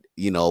then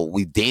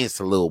we dance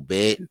a little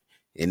bit,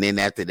 and then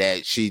after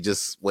that, she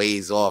just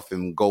waves off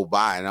and go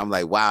by, and I'm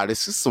like, "Wow,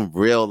 this is some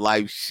real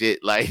life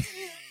shit." Like.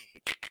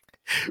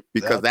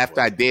 Because That's after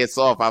I funny. dance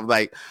off, I'm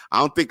like, I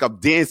don't think I'm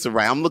dancing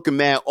right. I'm looking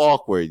mad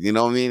awkward, you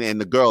know what I mean? And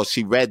the girl,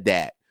 she read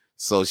that.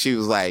 So she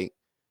was like,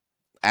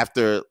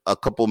 after a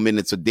couple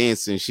minutes of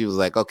dancing, she was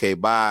like, okay,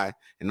 bye.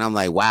 And I'm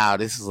like, wow,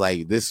 this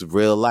is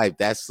real life.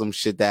 That's some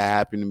shit that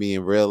happened to me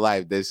in real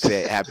life. This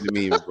shit happened to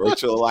me in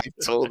virtual life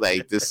too.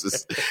 Like, this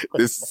is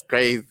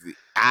crazy.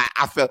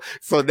 I felt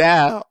so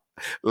now.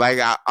 Like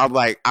I'm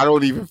like, I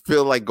don't even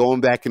feel like going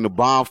back in the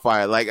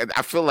bonfire. Like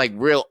I feel like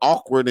real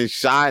awkward and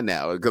shy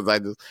now because I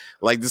just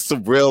like this is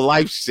some real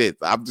life shit.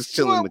 I'm just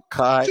chilling in Well, the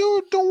car.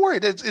 dude, don't worry.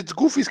 It's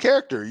Goofy's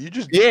character. You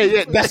just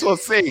Yeah, that's what I'm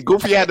saying.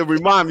 Goofy had to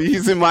remind me.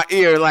 He's in my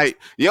ear, like,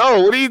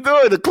 "Yo, what are you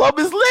doing? The club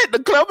is lit.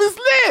 The club is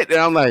lit." And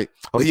I'm like,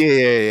 "Oh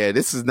yeah.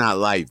 This is not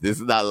life. This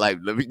is not life.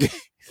 Let me get."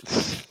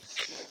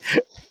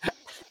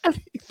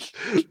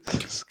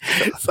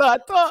 So I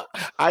thought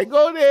I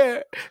go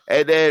there,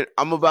 and then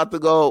I'm about to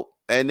go,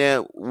 and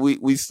then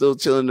we still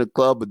chilling in the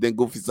club, but then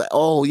Goofy's like,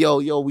 "Oh,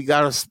 yo, we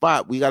got a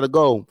spot. We gotta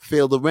go.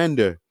 Fail the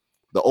render,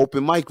 the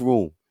open mic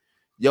room.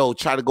 Yo,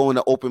 try to go in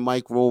the open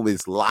mic room.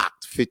 It's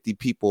locked, 50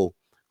 people,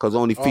 because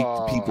only 50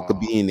 people could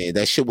be in there.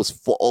 That shit was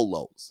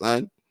full,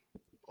 son.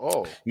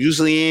 Oh,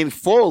 Usually ain't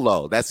full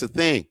though. That's the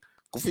thing."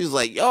 Goofy was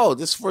like, "Yo,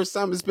 this first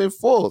time it's been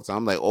full." So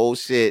I'm like, "Oh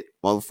shit,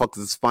 motherfuckers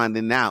is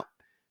finding out.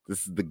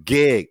 This is the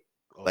gig."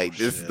 Like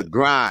this is the shit.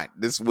 grind.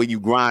 This is where you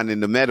grind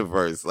in the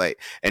metaverse. Like,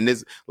 and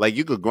this like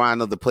you could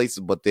grind other places,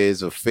 but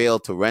there's a fail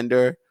to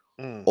render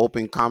Mm.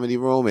 open comedy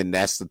room, and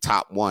that's the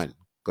top one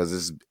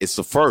because it's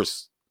the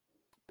first.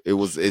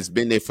 It's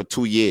been there for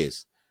 2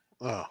 years.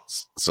 Oh,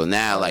 So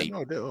now I like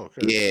didn't know.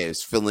 Okay. yeah,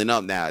 it's filling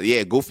up now.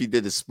 Yeah, Goofy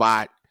did a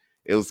spot.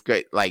 It was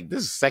great. Like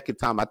this is the second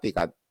time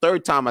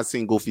third time I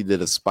seen Goofy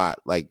did a spot.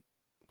 Like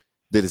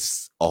did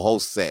a whole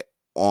set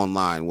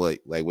online with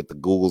the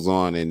Googles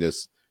on and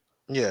just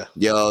Yeah.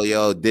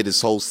 yo, did his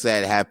whole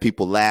set, have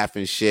people laugh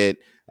and shit.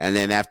 And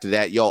then after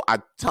that, yo,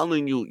 I'm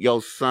telling you,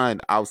 yo,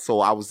 son, I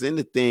was in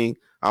the thing,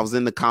 I was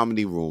in the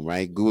comedy room,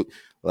 right? Good,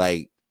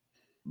 like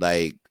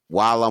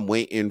while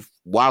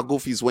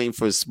Goofy's waiting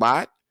for his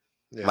spot,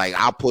 Yeah. like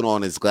I'll put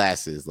on his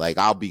glasses, like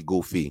I'll be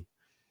Goofy.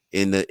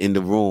 in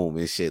the room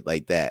and shit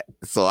like that.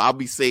 So I'll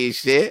be saying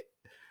shit.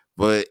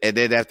 But and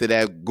then after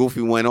that,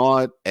 Goofy went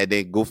on, and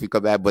then Goofy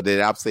come back. But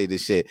then I'm saying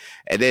this shit,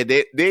 and then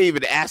they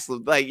even asked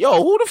him like,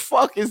 "Yo, who the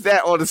fuck is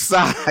that on the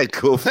side,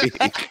 Goofy?"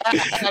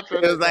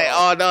 It was like,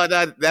 "Oh no,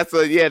 that's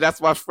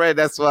my friend.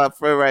 That's my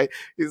friend, right?"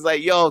 He's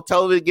like, "Yo,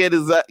 tell him to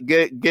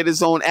get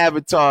his own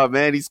avatar,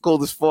 man. He's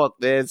cool as fuck,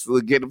 man. So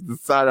get him to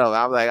sign up."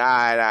 I'm like,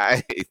 "All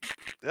right." Yeah,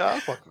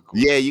 that's fucking cool.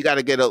 Yeah, you got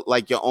to get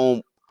your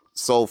own.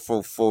 So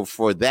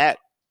for that.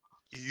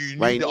 You need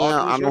Right the now,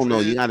 I Oculus don't know.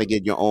 Rift. You got to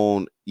get your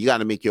own. You got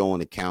to make your own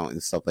account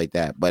and stuff like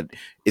that. But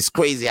it's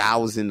crazy. I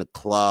was in the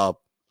club.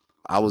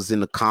 I was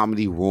in the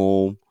comedy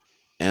room.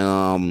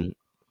 Um.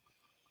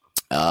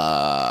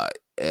 Oh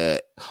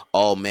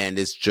man,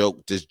 this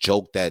joke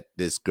that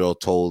this girl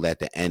told at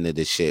the end of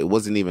the shit. It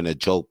wasn't even a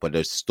joke, but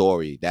a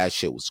story. That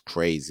shit was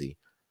crazy.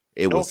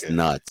 It was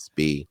nuts,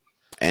 B.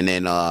 And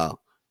then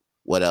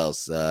what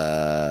else? What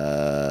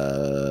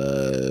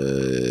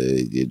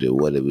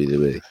did we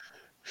do?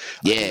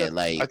 Yeah,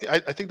 I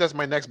think that's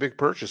my next big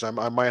purchase. I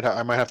might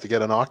have to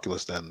get an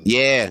Oculus then.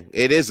 Yeah,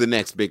 it is the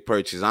next big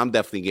purchase. I'm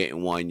definitely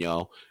getting one,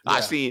 yo. Yeah.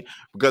 I see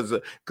because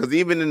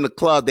even in the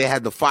club they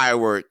had the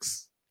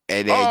fireworks,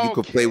 and then you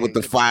could play with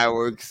the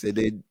fireworks, and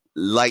then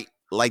light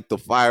the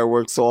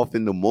fireworks off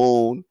in the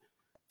moon.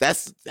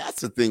 That's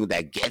the thing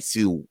that gets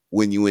you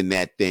when you in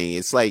that thing.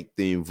 It's like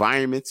the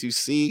environments you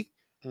see.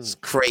 It's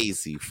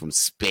crazy, from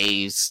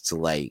space to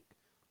like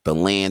the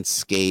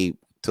landscape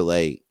to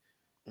like.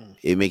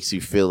 It makes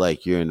you feel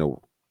like you're in a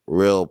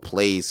real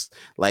place.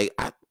 Like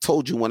I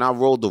told you, when I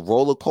rode the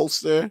roller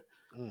coaster,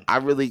 I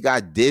really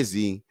got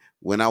dizzy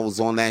when I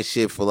was on that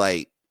shit for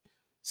like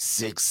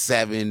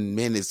 6-7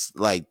 minutes,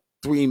 like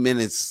 3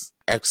 minutes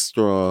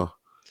extra,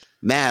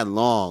 mad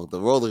long. The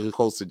roller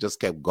coaster just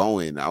kept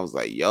going. I was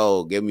like,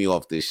 "Yo, get me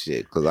off this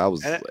shit," because I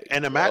was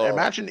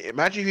imagine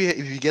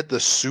if you get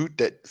the suit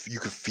that you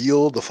could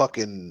feel the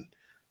fucking,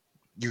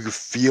 you could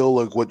feel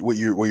like what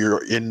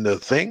you're in the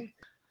thing.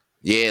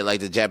 Yeah, like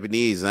the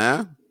Japanese,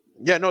 huh?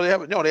 Yeah,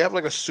 they have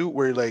like a suit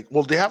where like,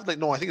 well, they have like,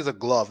 no, I think it's a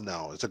glove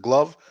now. It's a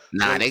glove.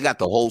 Nah, they got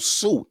the whole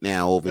suit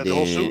now over there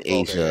in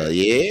Asia. Okay.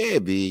 Yeah,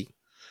 B.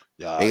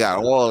 Yeah, they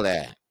got all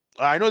that.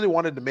 I know they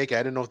wanted to make it. I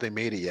didn't know if they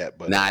made it yet,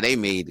 but nah, they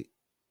made it.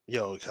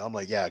 Yo, I'm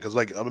like, yeah, because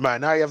like,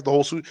 man, now you have the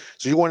whole suit.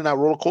 So you go in that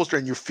roller coaster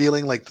and you're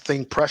feeling like the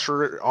thing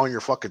pressure on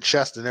your fucking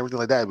chest and everything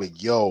like that.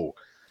 Like, yo,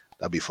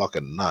 that'd be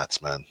fucking nuts,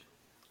 man.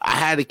 I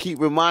had to keep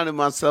reminding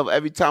myself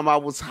every time I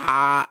was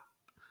hot.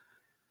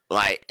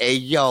 Like, hey,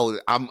 yo,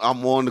 I'm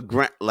on the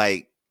ground.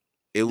 Like,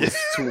 it was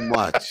too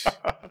much.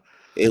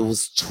 It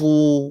was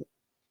too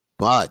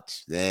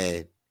much,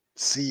 man.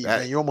 See,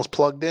 man, you're almost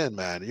plugged in,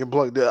 man. You're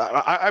plugged in.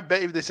 I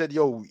bet if they said,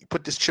 yo,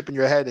 put this chip in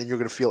your head and you're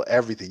gonna feel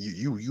everything.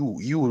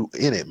 You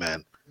in it,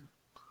 man.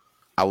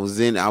 I was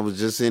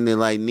just in it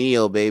like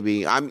Neo,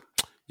 baby.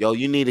 Yo,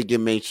 you need to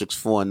give Matrix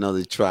 4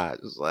 another try.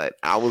 It's like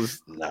I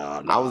was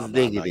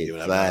digging it.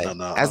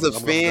 As a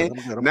fan,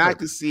 now I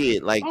can see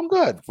it. Like, I'm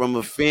good from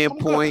a fan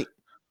point.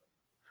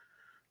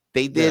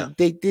 They did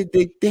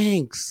their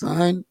thing,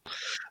 son.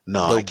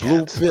 No, the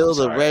blue pill,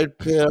 the red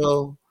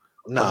pill,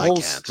 no, the whole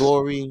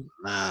story.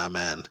 Nah,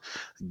 man.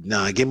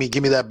 Nah, give me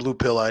that blue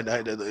pill.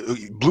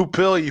 Blue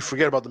pill, you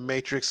forget about the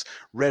Matrix.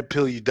 Red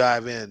pill, you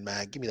dive in,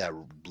 man. Give me that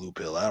blue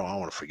pill. I don't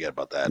want to forget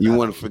about that. You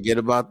want to forget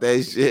about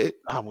that shit?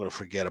 I'm gonna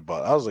forget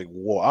about it. I was like,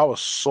 whoa! I was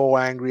so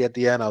angry at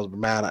the end. I was,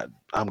 man,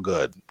 I'm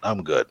good.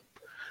 I'm good.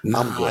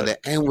 I'm good. The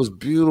end was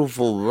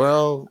beautiful,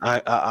 bro.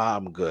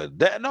 I'm good.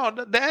 By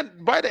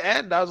the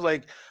end, I was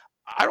like,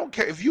 I don't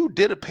care if you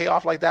did a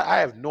payoff like that. I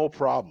have no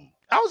problem.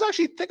 I was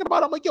actually thinking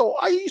about it. I'm like, yo,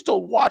 I used to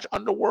watch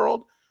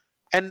Underworld,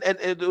 and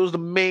it was the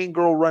main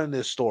girl running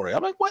this story.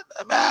 I'm like, what,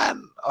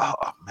 man? Oh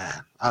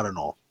man, I don't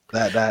know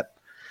that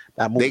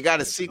movie. They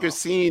got a secret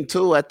scene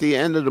too at the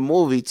end of the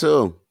movie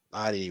too.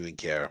 I didn't even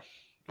care.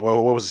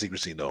 What was the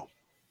secret scene though?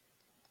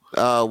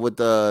 With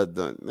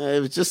the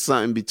it was just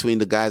something between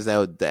the guys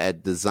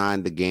that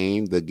designed the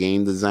game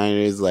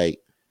designers, like,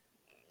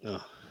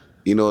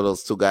 you know,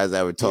 those two guys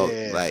that were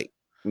talking, like,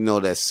 you know,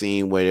 that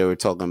scene where they were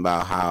talking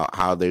about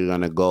how they're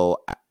gonna go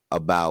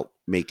about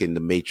making the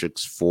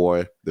Matrix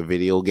 4 the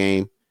video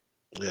game,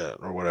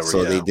 or whatever.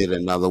 So they did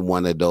another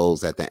one of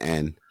those at the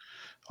end.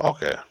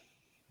 Okay,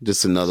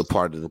 just another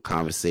part of the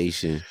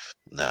conversation.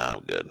 Nah,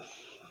 I'm good.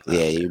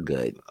 Yeah, you're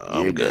good.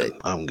 You're good.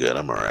 I'm good.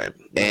 I'm all right.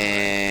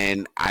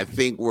 And I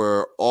think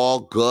we're all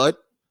good.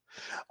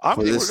 I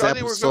think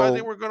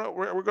we're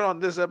good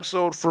on this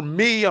episode. For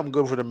me, I'm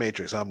good for the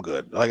Matrix. I'm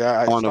good. Like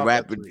I on the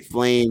Rapid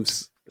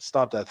Flames.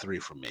 Stop that 3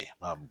 for me.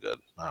 I'm good.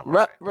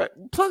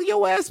 Plug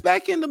your ass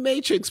back in the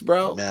Matrix,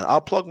 bro. Man,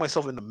 I'll plug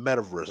myself in the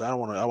metaverse. I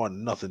want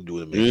nothing to do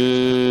with the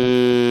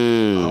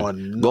Matrix. I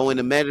want go in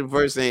the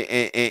metaverse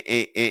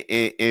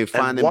and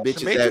find them bitches.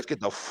 The Matrix, get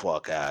the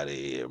fuck out of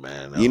here,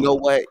 man. You know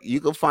what? You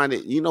can find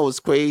it. You know it's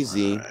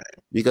crazy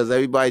because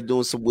everybody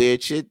doing some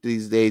weird shit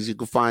these days. You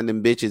can find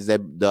them bitches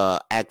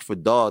that act for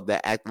dog,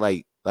 that act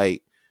like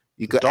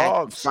you could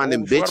find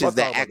them bitches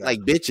that act like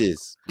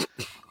bitches.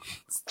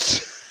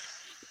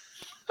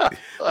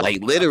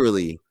 Like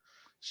literally.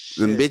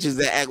 Them Shit. bitches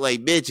that act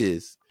like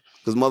bitches.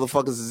 Because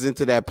motherfuckers is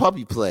into that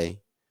puppy play.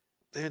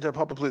 Did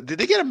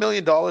they get $1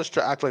 million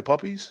to act like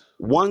puppies?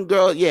 One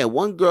girl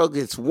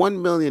gets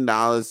 $1 million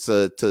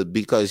to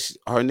because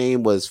her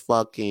name was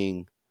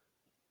fucking,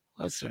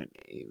 what's her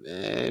name,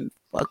 man?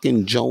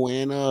 Fucking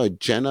Joanna or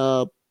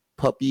Jenna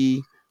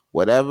Puppy,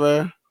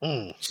 whatever.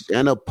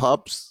 Jenna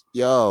Pups.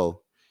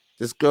 Yo,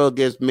 this girl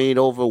gets made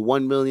over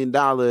 $1 million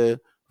for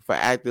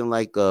acting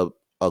like a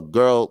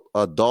girl,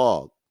 a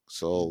dog.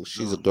 So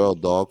she's a girl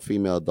dog,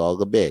 female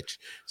dog, a bitch.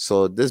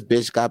 So this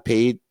bitch got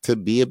paid to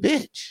be a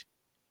bitch.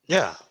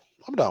 Yeah,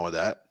 I'm down with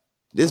that.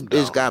 This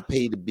bitch got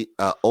paid to be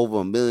over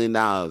 $1 million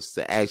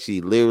to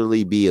actually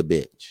literally be a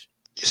bitch.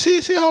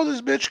 You see how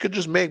this bitch could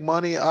just make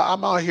money?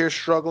 I'm out here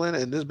struggling,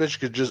 and this bitch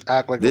could just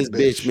act like this a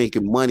bitch.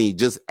 Making money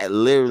just at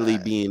literally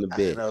being a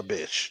bitch. A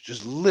bitch,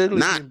 just literally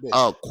not being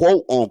a bitch.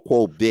 Quote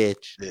unquote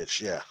bitch. Bitch,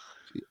 yeah,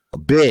 a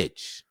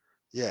bitch.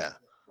 Yeah,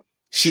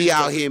 she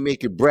out here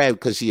making bread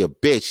because she a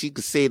bitch. She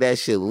could say that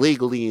shit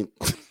legally and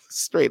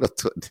straight up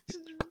to it.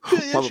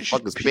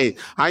 Motherfuckers pay.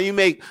 How you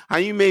make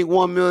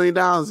 $1 million?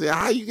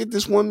 How you get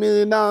this $1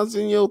 million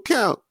in your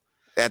account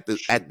at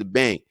the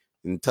bank?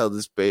 And tell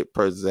this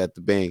person at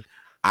the bank,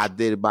 I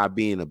did it by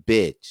being a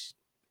bitch.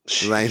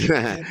 Like,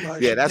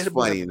 yeah, that's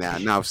funny now.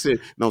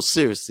 No,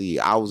 seriously,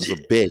 I was a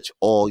bitch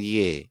all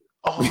year.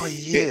 Oh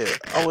yeah,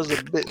 I was a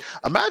bitch.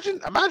 Imagine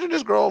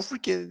this girl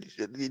freaking.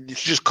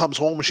 She just comes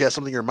home and she has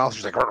something in her mouth.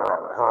 She's like,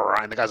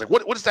 and the guy's like,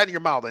 "What is that in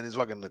your mouth?" And it's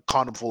fucking a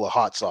condom full of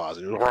hot sauce.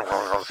 I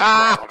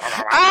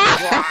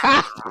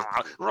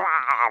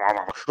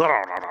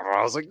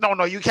was like,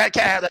 "No, you can't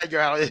have that in your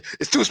house.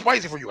 It's too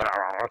spicy for you."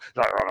 I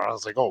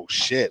was like, "Oh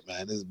shit,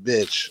 man, this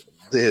bitch,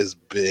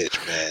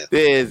 man,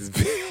 this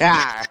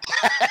bitch."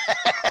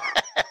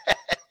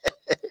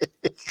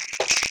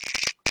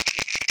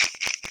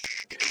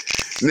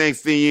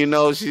 Next thing you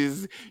know,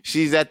 she's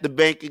at the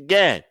bank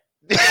again.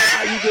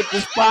 How you get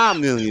this $5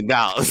 million?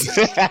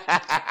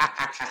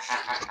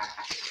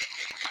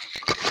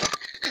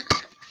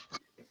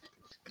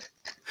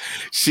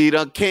 She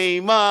done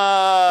came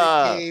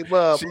up. She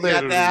got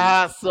that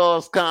hot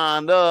sauce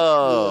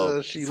condo.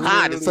 It's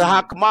hot. It's a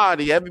hot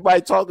commodity. Everybody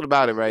talking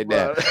about it right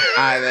now. All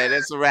right, man.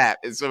 It's a wrap.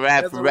 It's a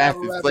wrap for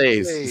Rapid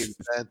Flames.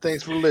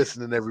 Thanks for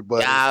listening,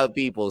 everybody. Y'all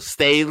people,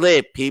 stay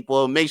lit,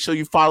 people. Make sure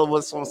you follow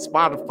us on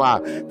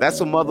Spotify. That's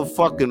a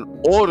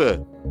motherfucking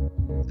order.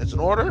 That's an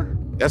order?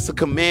 That's a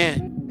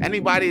command.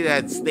 Anybody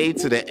that stayed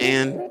to the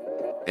end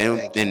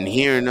and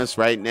hearing us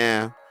right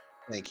now,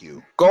 thank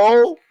you.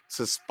 Go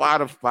to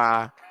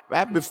Spotify,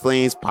 Rapid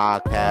Flames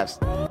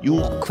Podcast.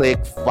 You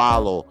click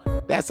follow.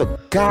 That's a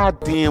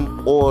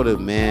goddamn order,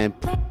 man.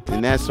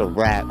 And that's a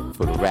wrap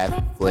for the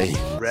Rapid Flames.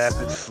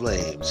 Rapid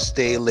Flames.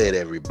 Stay lit,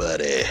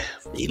 everybody.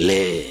 Stay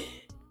lit.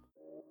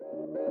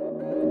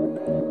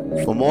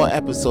 For more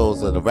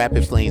episodes of the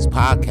Rapid Flames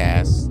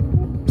Podcast,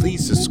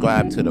 please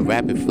subscribe to the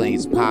Rapid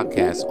Flames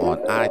Podcast on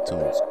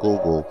iTunes,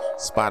 Google,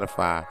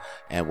 Spotify,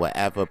 and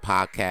wherever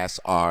podcasts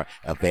are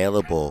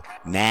available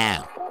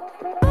now.